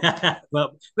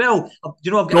 well, do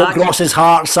you know, I've Broke got Ross's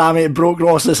heart, Sammy. It broke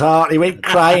Ross's heart. He went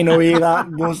crying away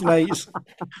those nights.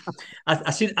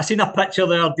 I seen a picture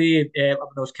the other day when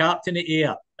I was captain at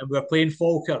Ayr and we were playing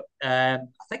Falkirk. I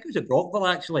think it was at Brockville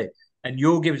actually. And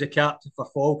Yogi was the captain for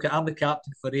Falkirk. I'm the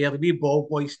captain for Ayr. The wee ball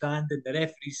boy standing, the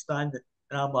referee standing.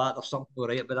 And I'm like, there's something all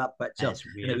right about that picture.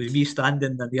 And it was me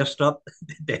standing in the airstrip,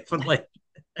 definitely.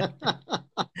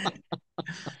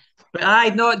 But I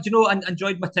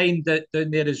enjoyed my time down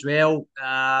there as well.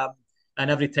 And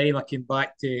every time I came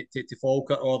back to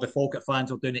Falkirk, or the Falkirk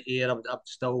fans were down at Ayr, I'm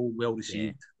still well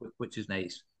received, which is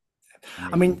nice.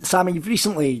 I mean, Sammy, you've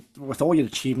recently, with all your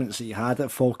achievements that you had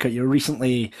at Falkirk,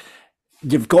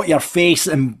 you've got your face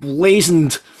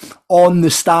emblazoned on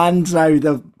the stands now.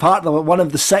 One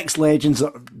of the 6 legends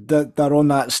that are on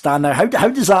that stand now. How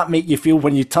does that make you feel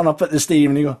when you turn up at the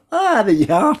stadium and you go, there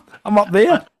you are, I'm up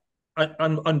there?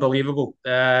 Unbelievable.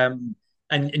 And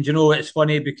you know, it's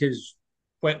funny because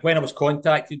when I was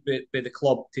contacted by the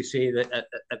club to say that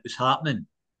it was happening,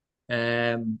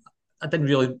 I didn't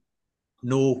really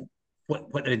know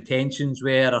what their intentions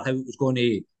were or how it was going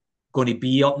to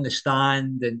be up in the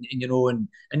stand, and you know, and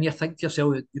you think to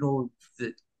yourself, you know,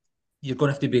 that you're going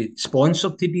to have to be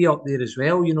sponsored to be up there as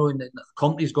well, you know, and the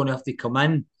company's going to have to come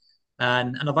in.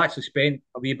 And I've actually spent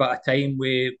a wee bit of time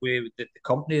with the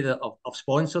company that I've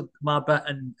sponsored my bit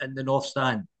in the North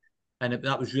Stand. And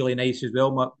that was really nice as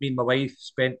well. Me and my wife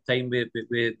spent time with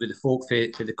the folk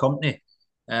for the company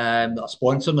that are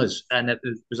sponsoring us, and it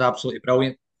was absolutely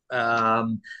brilliant.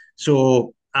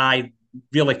 So I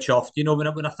really chuffed. You know,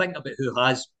 when I think about who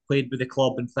has played with the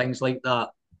club and things like that,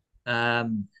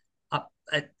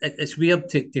 it's weird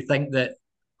to think that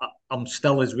I'm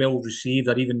still as well received,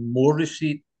 or even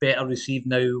better received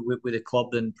now with the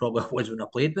club than probably I was when I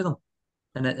played with them,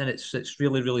 and it's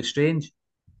really, really strange.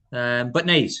 But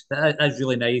nice. That is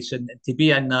really nice, and to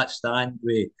be in that stand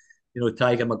with, you know,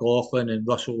 Tiger McLaughlin and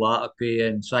Russell Latterby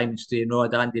and Simon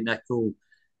Stainrod, Andy Nicol,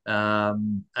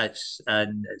 it's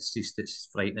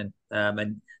frightening.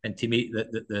 And to meet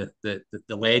the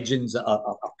legends that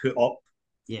are put up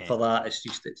for that,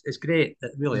 it's great.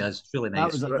 It really is. It's really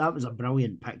nice. That was a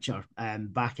brilliant picture.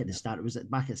 Back at the start,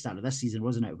 back at the start of this season,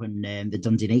 wasn't it? When the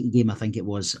Dundee United game, I think it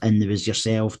was, and there was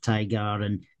yourself, Tiger,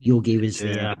 and Yogi was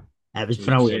there. It was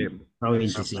brilliant.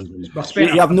 Brilliant to see.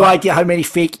 You have no idea how many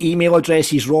fake email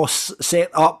addresses Ross set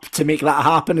up to make that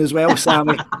happen as well,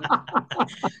 Sammy.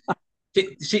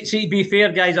 See, to be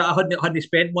fair, guys, I hadn't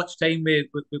spent much time with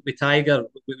Tiger,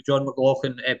 with John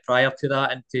McLaughlin prior to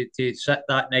that, and to sit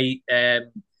that night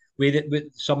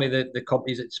with some of the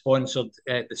companies that sponsored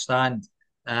the stand,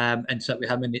 and sit with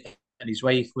him and his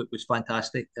wife was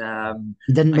fantastic. You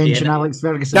didn't mention Alex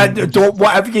Ferguson. Don't,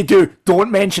 whatever you do, don't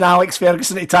mention Alex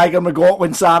Ferguson to Tiger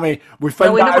McLaughlin, Sammy. We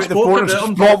found that out at the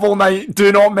Forest Novel night.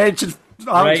 Do not mention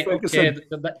Alex Ferguson.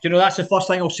 Okay. You know, that's the first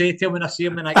thing I'll say to him when I see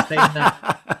him the next time.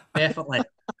 Definitely.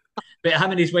 But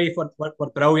him and his wife were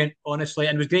brilliant, honestly,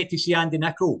 and it was great to see Andy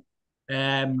Nicol.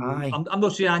 I'm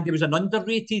not saying Andy was an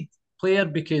underrated player,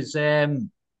 because you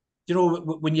know,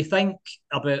 when you think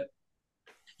about,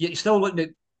 you're still looking at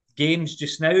games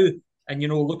just now, and you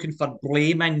know, looking for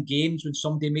blame in games when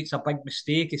somebody makes a big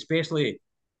mistake, especially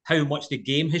how much the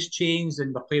game has changed,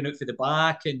 and we're playing out for the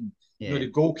back, and you know, the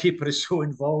goalkeeper is so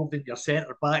involved, and your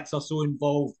centre backs are so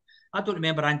involved. I don't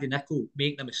remember Andy Nicol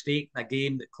making a mistake in a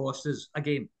game that cost us a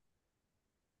game.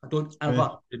 I don't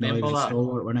ever remember that.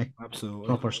 Stalwart, wasn't he? Absolutely.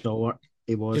 Proper stalwart.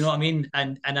 He was. You know what I mean?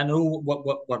 And I know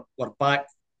we're back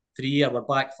 3 or we're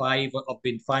back 5 have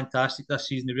been fantastic this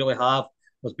season. They really have.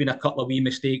 There's been a couple of wee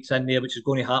mistakes in there, which is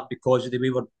going to happen because of the way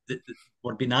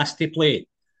we're being asked to play.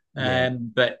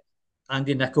 But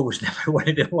Andy Nicol was never one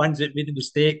of the ones that made a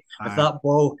mistake. If that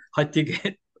ball had to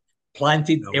get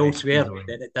planted elsewhere,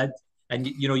 then it did. And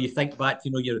you know, you think back,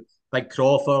 you know, your big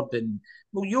Crawford, and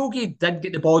well, Yogi did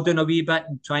get the ball down a wee bit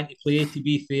and trying to play, to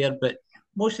be fair, but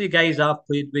most of the guys I've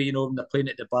played with, you know, when they're playing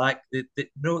at the back, they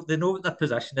know what their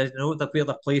position is, they know where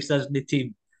their place is in the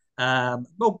team.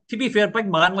 Well, to be fair,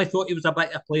 Big Manley thought he was a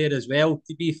better player as well,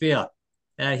 to be fair.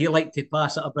 He liked to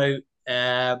pass it about.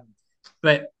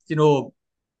 But, you know,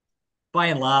 by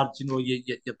and large, you know,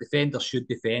 your defenders should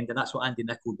defend, and that's what Andy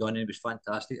Nicol done, and he was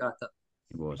fantastic at it.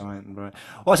 It was. Right.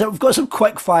 Well, so we've got some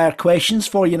quick fire questions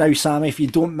for you now, Sammy, if you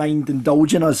don't mind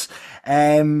indulging us.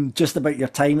 Just about your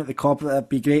time at the Club, that'd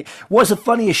be great. What's the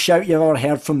funniest shout you've ever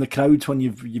heard from the crowd when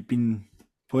you've been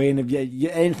playing? Have you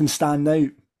anything stand out?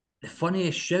 The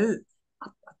funniest shout.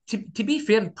 To be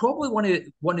fair, probably one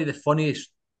of the funniest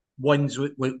ones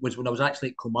was when I was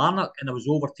actually at Kilmarnock and I was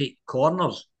overtaking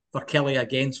corners for Kelly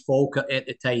against Falkirk at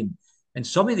the time. And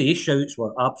some of these shouts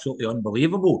were absolutely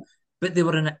unbelievable, but they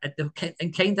were in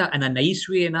kind of in a nice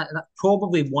way, and that's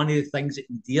probably one of the things that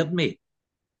endeared me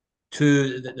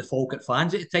to the Falkirk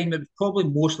fans at the time. It was probably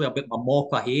mostly about my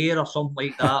mop of hair or something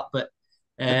like that. But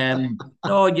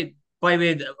no, by the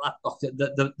way,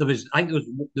 there was I think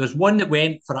there was one that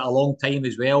went for a long time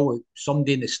as well.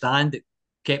 Somebody in the stand that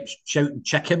kept shouting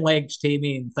chicken legs to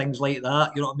me and things like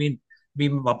that. You know what I mean? Me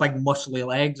with my big muscly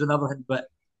legs and everything. But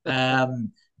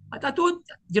I don't,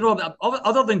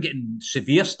 other than getting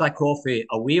severe stick off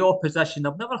away opposition,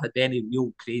 I've never had any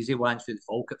real crazy ones for the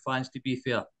Falkirk fans, to be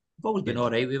fair. I've always been all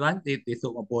right with them. They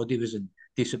thought my body was in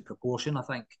decent proportion, I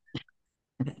think.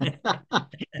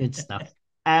 Good stuff.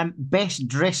 Best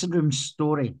dressing room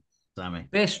story, Sammy.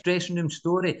 Best dressing room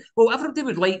story. Well, everybody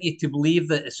would like you to believe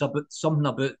that it's about something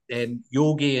about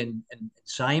Yogi and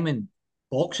Simon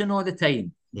boxing all the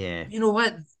time. Yeah. You know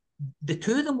what? The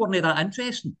two of them weren't that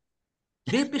interesting.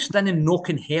 They'd be standing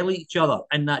knocking hell at each other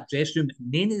in that dressing room.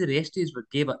 None of the rest of us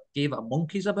gave it a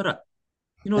monkeys about it.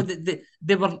 You know,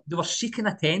 they were seeking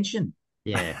attention.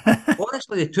 Yeah.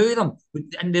 Honestly, the two of them,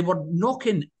 and they were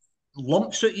knocking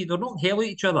lumps at you. They were knocking hell at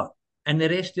each other, and the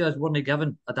rest of us weren't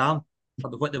given a damn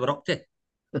about what they were up to.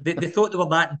 They thought they were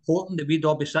that important that we'd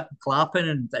all be sitting clapping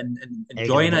and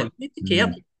enjoying it. They didn't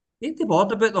care. They didn't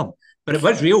bother about them. But it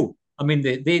was real. I mean,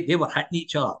 they were hitting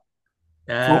each other.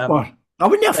 I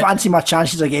wouldn't have fancied my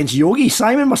chances against Yogi.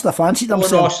 Simon must have fancied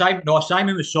himself.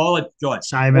 Simon was solid, John.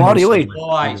 Simon was really?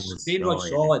 Solid. Stainrod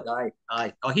solid.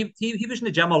 Aye. Oh, he was in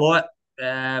the gym a lot.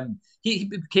 He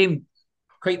became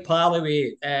quite pally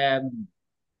with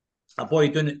a boy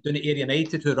down at Airdrie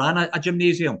United who ran a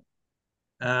gymnasium.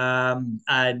 And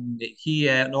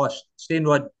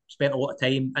Stainrod spent a lot of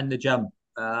time in the gym.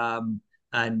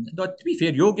 And no, to be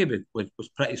fair, Yogi was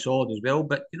pretty solid as well.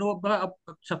 But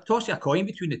it's a toss of a coin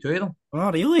between the two of them.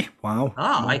 Oh, really? Wow.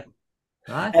 Aye.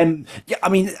 Yeah, I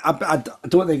mean, I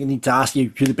don't think I need to ask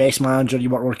you who the best manager you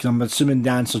were working on. I'm assuming the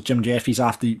answer is Jim Jeffries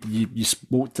after you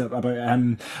spoke about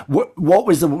him. Who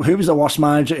was the worst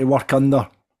manager to work under?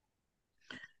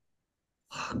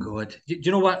 Oh God, do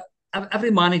you know what?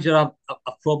 Every manager I've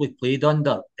probably played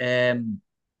under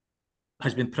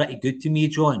has been pretty good to me,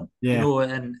 John. Yeah. You know,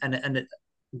 and it,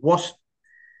 worst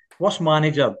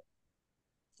manager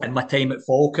in my time at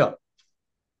Falkirk.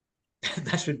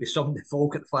 This would be something the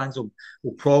Falkirk fans will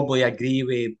probably agree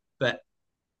with, but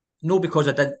no, because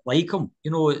I didn't like him.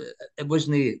 You know, it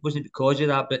wasn't because of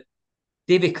that. But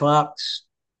Davy Clark's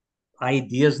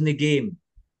ideas in the game,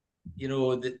 you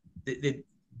know, they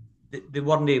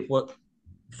weren't what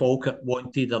Falkirk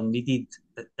wanted or needed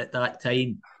at that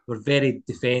time. Were very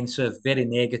defensive, very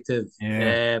negative.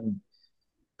 Yeah.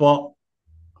 But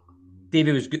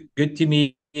Davy was good to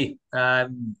me,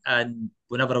 and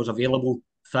whenever I was available,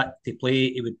 fit to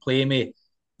play, he would play me.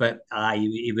 But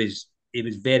he was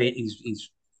very.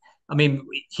 I mean,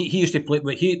 he used to play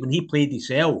when he played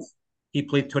himself. He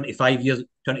played 25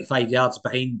 yards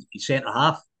behind his centre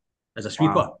half as a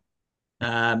sweeper. Wow.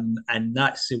 And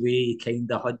that's the way he kind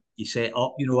of had you set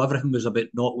up. You know, everything was about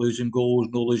not losing goals,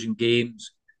 no losing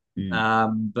games.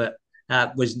 But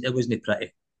it wasn't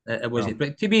pretty. It wasn't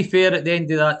pretty. To be fair, at the end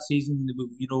of that season,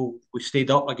 we stayed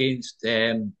up against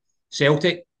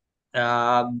Celtic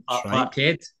at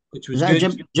Parkhead, which was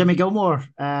good. Jimmy Gilmore?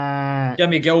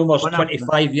 Jimmy Gilmore's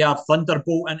 25-yard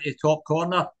thunderbolt into the top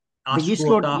corner. But you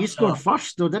scored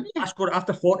first, though, didn't you? I scored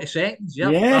after 40 seconds.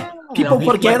 Yeah. People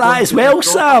forget that as well,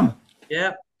 Sam.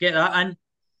 Yeah, get that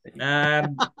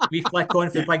in. We flick on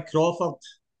for Big Crawford.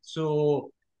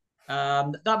 So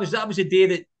that was the day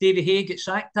that Davy Hay got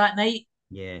sacked that night.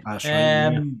 Yeah, that's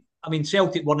right. I mean,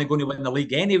 Celtic weren't going to win the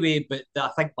league anyway, but I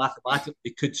think mathematically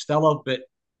they could still have. But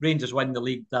Rangers won the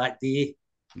league that day.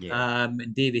 Yeah.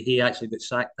 And Davy Hay actually got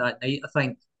sacked that night, I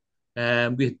think.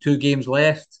 We had 2 games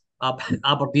left.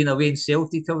 Aberdeen away and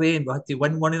Celtic away, and we had to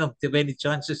win one of them to have any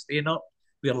chance of staying up.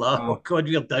 We were like, oh God,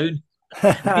 we're down.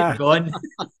 We're gone.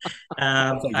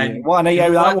 And what a night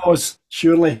out that was,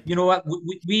 surely. You know what?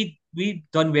 We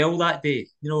done well that day.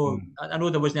 You know, I know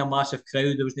there wasn't a massive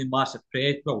crowd, there wasn't massive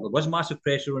pressure. Well, there was massive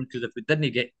pressure on because if we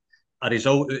didn't get a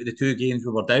result out of the 2 games,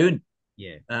 we were down.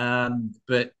 Yeah.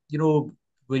 But you know,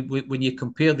 when you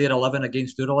compare their 11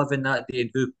 against our 11 that day,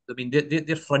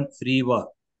 their front three were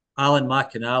Alan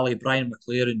McInally, Brian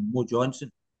McLaren, Mo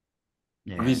Johnson.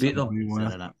 Yeah, We beat them.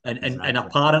 And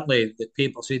apparently the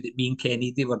paper said that me and Ken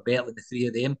Eady were better than the three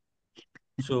of them.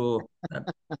 So we'll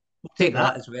take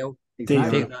that as well.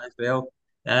 Exactly. Take that as well.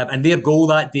 And their goal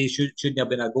that day shouldn't have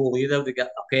been a goal either. They got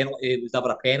a penalty. It was never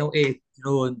a penalty, you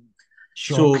know. And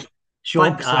Shocks.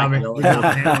 Shocks, Sammy. but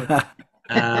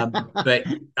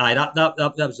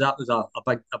that was a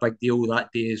big deal that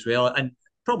day as well, and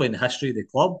probably in the history of the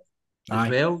club as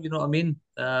well. You know what I mean?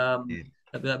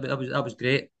 That was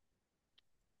great.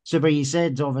 So, but you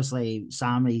said obviously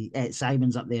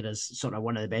Simon's up there as sort of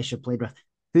one of the best you've played with.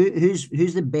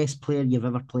 Who's the best player you've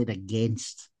ever played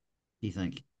against? Do you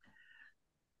think?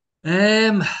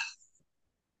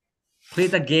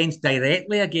 Played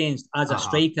directly against as a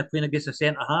striker, playing against a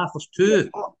centre half. There's two.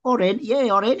 Or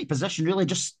any position really.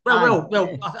 Just well.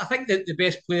 I think that the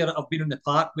best player I've been on the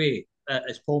Parkway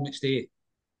is Paul McStay.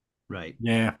 Right.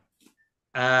 Yeah.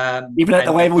 Even at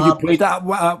the level you played at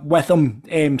with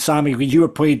him, Sammy, when you were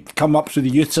come up through the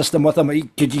youth system with him,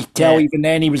 could you tell even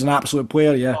then he was an absolute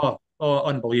player? Yeah. Oh,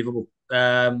 unbelievable.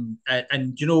 And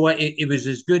you know what? He was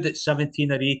as good at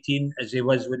 17 or 18 as he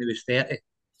was when he was 30.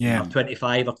 Yeah. Or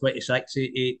 25 or 26.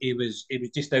 He was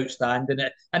just outstanding.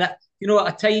 And at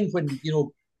a time when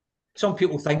some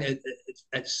people think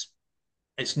it's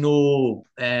no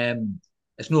an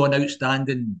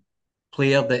outstanding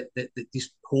player that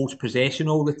just holds possession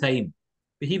all the time.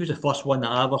 But he was the first one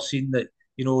that I ever seen that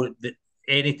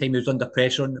any time he was under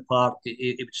pressure on the park,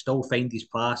 he would still find his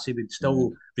pass. He would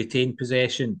still retain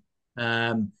possession.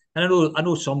 And I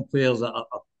know some players are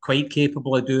quite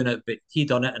capable of doing it, but he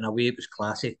done it in a way it was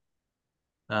classy.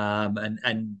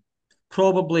 And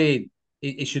probably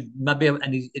he should maybe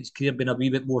in his career been a wee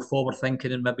bit more forward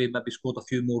thinking and maybe scored a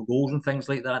few more goals and things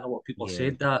like that. I know a lot of people have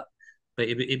said that, but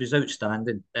he was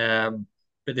outstanding.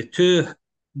 But the two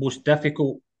most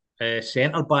difficult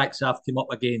centre backs I've come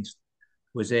up against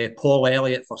was Paul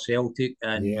Elliott for Celtic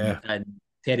and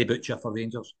Terry Butcher for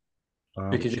Rangers,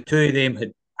 because the two of them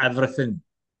had everything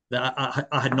that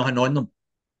I had nothing on them.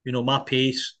 My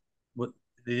pace.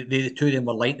 The two of them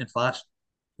were lightning fast.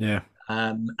 Yeah.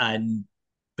 And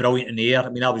brilliant in the air. I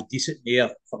mean, I was decent in the air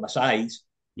for my size.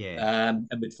 Yeah. And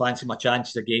would fancy my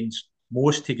chances against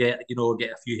most to get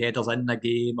a few headers in the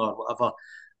game or whatever.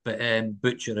 But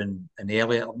Butcher and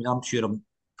Elliott, I mean, I'm sure I'm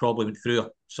probably went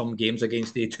through some games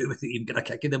against the two without even getting a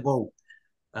kick in the ball.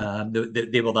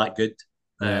 They were that good.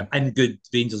 And good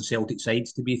Rangers and Celtic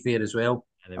sides, to be fair, as well.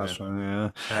 That's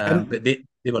right, but they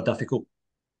were difficult.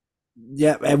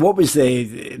 Yeah, and what was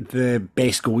the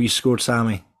best goal you scored,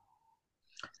 Sammy?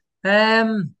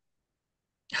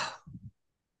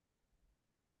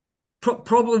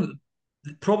 Probably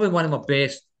one of my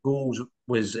best goals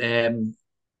was the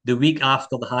week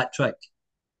after the hat trick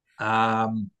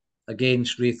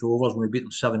against Wraith Rovers when we beat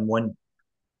them 7-1.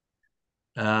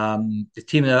 The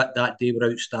team that day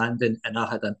were outstanding, and I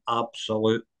had an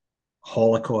absolute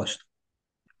holocaust.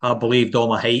 I believed all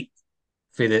my hype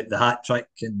for the hat trick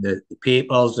and the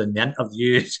papers and the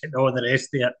interviews and all the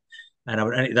rest of it. And I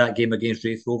went into that game against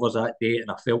Wraith Rovers that day, and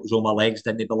I felt as though my legs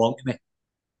didn't belong to me.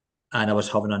 And I was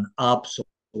having an absolute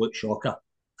shocker.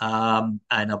 And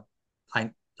I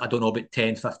don't know, about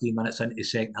 10, 15 minutes into the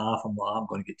second half, I'm like, I'm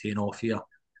going to get taken off here.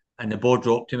 And the ball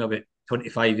dropped to me about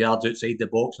 25 yards outside the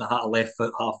box, and I had a left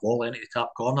foot half volley into the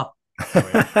top corner.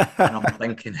 And I'm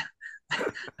thinking,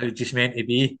 it was just meant to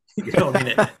be, you know what I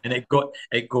mean? And it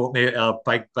got me a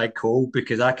big hole,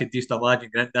 because I could just imagine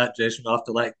going into that dressing room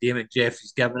after that game and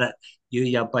Jeffries giving it, you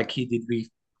big headed wee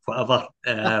whatever,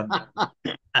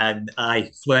 and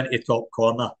I flew into the top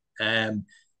corner.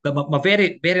 But my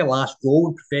very very last goal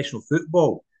in professional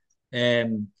football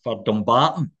for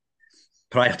Dumbarton,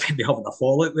 prior to me having a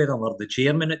fallout with him or the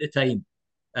chairman at the time,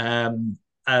 I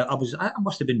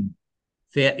must have been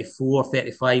 34,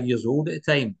 35 years old at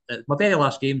the time. My very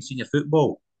last game in senior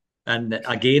football. And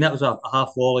again, it was a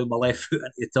half volley with my left foot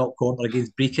into the top corner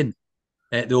against Brecon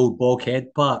at the old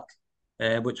Boghead Park,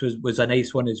 which was a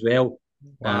nice one as well.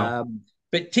 Wow.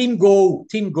 But team goal,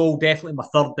 definitely my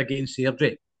third against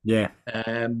Airdrie. Yeah.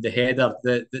 The header,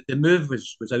 the move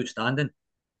was outstanding.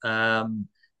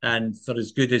 And for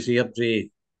as good as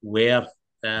Airdrie were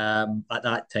at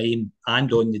that time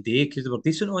and on the day, because they were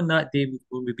decent on that day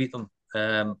when we beat them,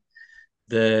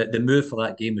 the move for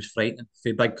that game was frightening.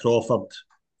 For Big Crawford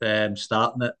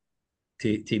starting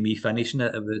it to me finishing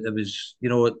it, it was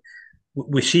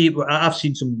I've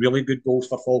seen some really good goals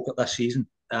for Falkirk this season,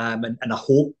 and I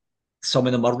hope some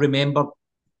of them are remembered,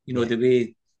 the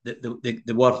way that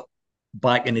they were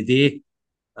back in the day,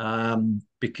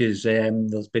 because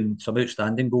there's been some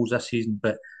outstanding goals this season.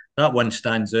 But that one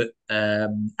stands out.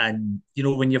 And you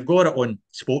know, when you've got it on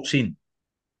Sports Scene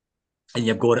and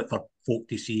you've got it for folk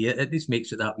to see, it just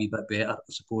makes it that wee bit better, I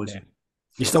suppose. Yeah.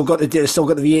 You still got the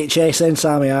VHS then,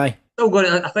 Sammy? Aye. Still got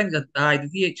it. I think that the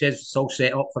VHS was all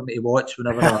set up for me to watch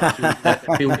whenever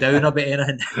I feel down a bit.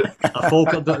 Anything.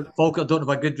 Falkirk don't have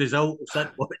a good result. We'll sit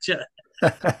and watch it.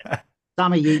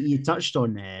 Sammy, you touched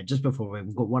on just before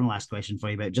we've got one last question for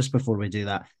you, but just before we do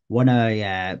that,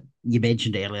 you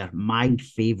mentioned earlier, my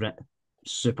favourite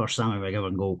Super Sammy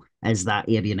McGivern goal is that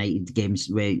Ayr United games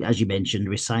where, as you mentioned,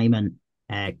 with Simon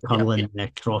curling the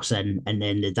cross in, and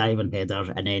then the diving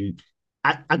header, and then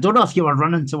I don't know if you were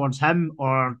running towards him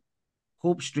or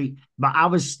Hope Street, but I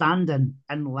was standing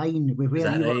in line with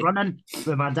where you were running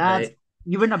with my dad. Right.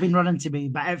 You wouldn't have been running to me,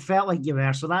 but it felt like you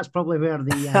were, so that's probably where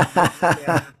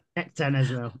the kicked in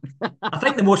as well. I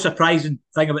think the most surprising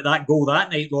thing about that goal that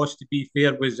night, Ross, to be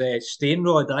fair, was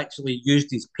Stainrod actually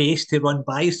used his pace to run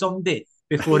by somebody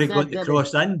before he got the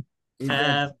cross in.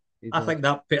 I think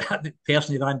that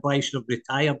person he ran by should have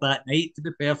retired that night, to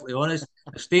be perfectly honest.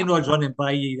 If Stainrod's running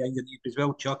by you, he was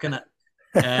well chucking it.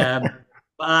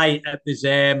 But it was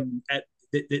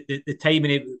the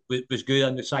timing was good,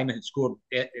 and Simon had scored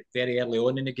very early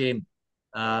on in the game.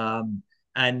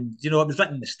 And, you know, it was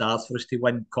written in the stars for us to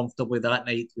win comfortably that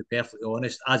night, to be perfectly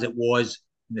honest, as it was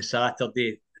in the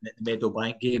Saturday in the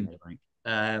Meadowbank game.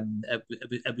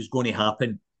 It was going to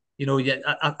happen. You know,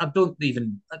 I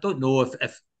don't know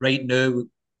if right now,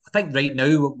 I think right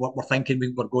now we're thinking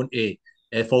we're going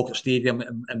to Falkirk Stadium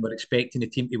and we're expecting the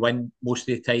team to win most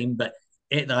of the time. But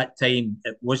at that time,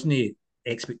 it wasn't an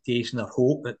expectation or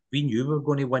hope, but we knew we were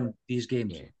going to win these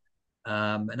games.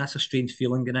 And that's a strange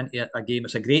feeling going into a game.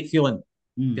 It's a great feeling.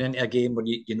 Get into a game where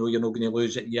you know you're not going to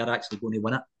lose it and you're actually going to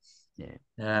win it.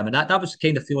 And that was the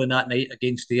kind of feeling that night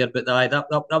against Ayr. But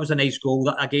that was a nice goal.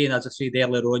 That, again, as I said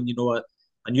earlier on, you know,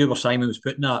 I knew where Simon was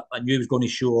putting that. I knew he was going to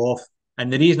show off.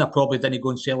 And the reason I probably didn't go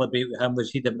and celebrate with him was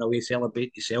he'd have been away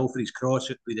celebrating himself for his cross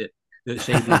with the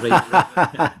outside his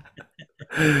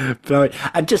right.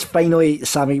 Brilliant. And just finally,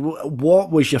 Sammy, what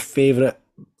was your favourite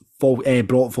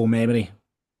Brockville memory?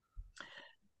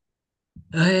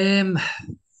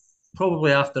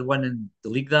 Probably after winning the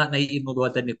league that night, even though I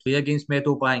didn't play against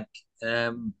Meadowbank.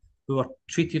 We were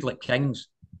treated like kings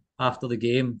after the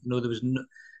game. You know, there was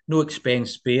no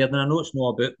expense spared, and I know it's not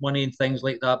about money and things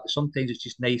like that, but sometimes it's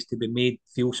just nice to be made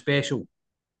feel special.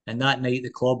 And that night, the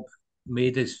club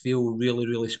made us feel really,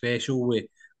 really special.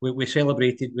 We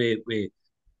celebrated with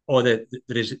all the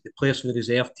players for the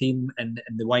reserve team and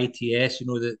the YTS, you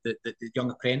know, the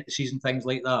young apprentices and things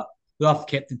like that. We have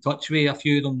kept in touch with a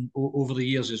few of them over the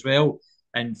years as well.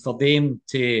 And for them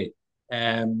to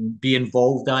be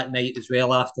involved that night as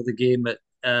well after the game,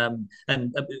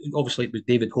 and obviously it was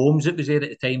David Holmes that was there at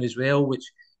the time as well,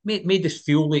 which made us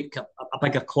feel like a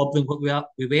bigger club than what we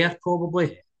were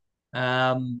probably.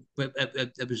 But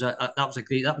that was a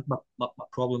great. That was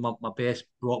probably my best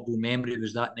Brockville memory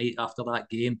was that night after that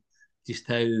game. Just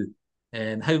how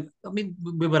I mean,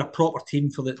 we were a proper team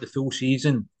for the full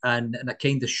season, and it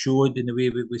kind of showed in the way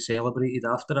we celebrated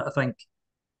after it, I think.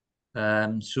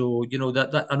 So, you know,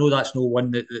 that I know that's no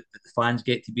one that the fans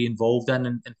get to be involved in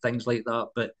and things like that,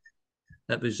 but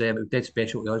it was dead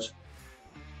special to us.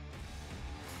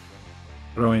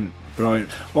 Brilliant. Well,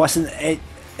 listen,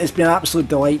 it's been an absolute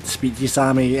delight to speak to you,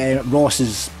 Sammy.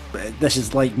 This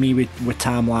is like me with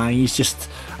Tam Lang. He's just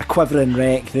a quivering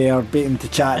wreck there, waiting to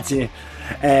chat to you.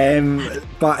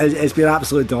 But it's been an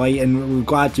absolute delight, and we're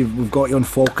glad we've got you on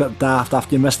Falkirk Daft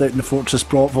after you missed out in the Fortress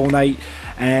Brockville night,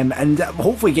 and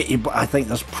hopefully get you. I think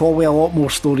there's probably a lot more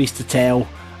stories to tell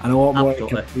and a lot more,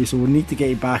 so we'll need to get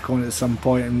you back on at some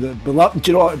point. And do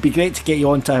you know what, it'd be great to get you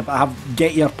on to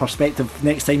get your perspective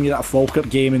next time you're at a Falkirk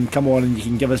game, and come on and you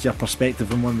can give us your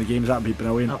perspective on one of the games. That'd be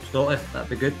brilliant. Absolutely, that'd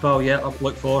be good, pal. Yeah, I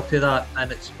look forward to that, and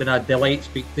it's been a delight to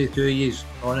speak to the two of you,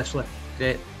 honestly.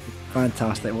 Great.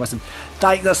 Fantastic. Listen,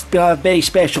 thank this has been a very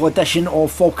special edition of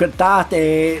Falkirk Daft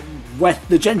with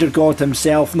the Ginger God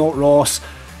himself, not Ross,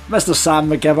 Mr. Sam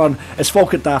McGivern. It's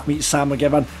Falkirk Daft meets Sam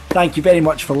McGivern. Thank you very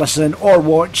much for listening or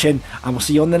watching, and we'll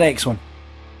see you on the next one.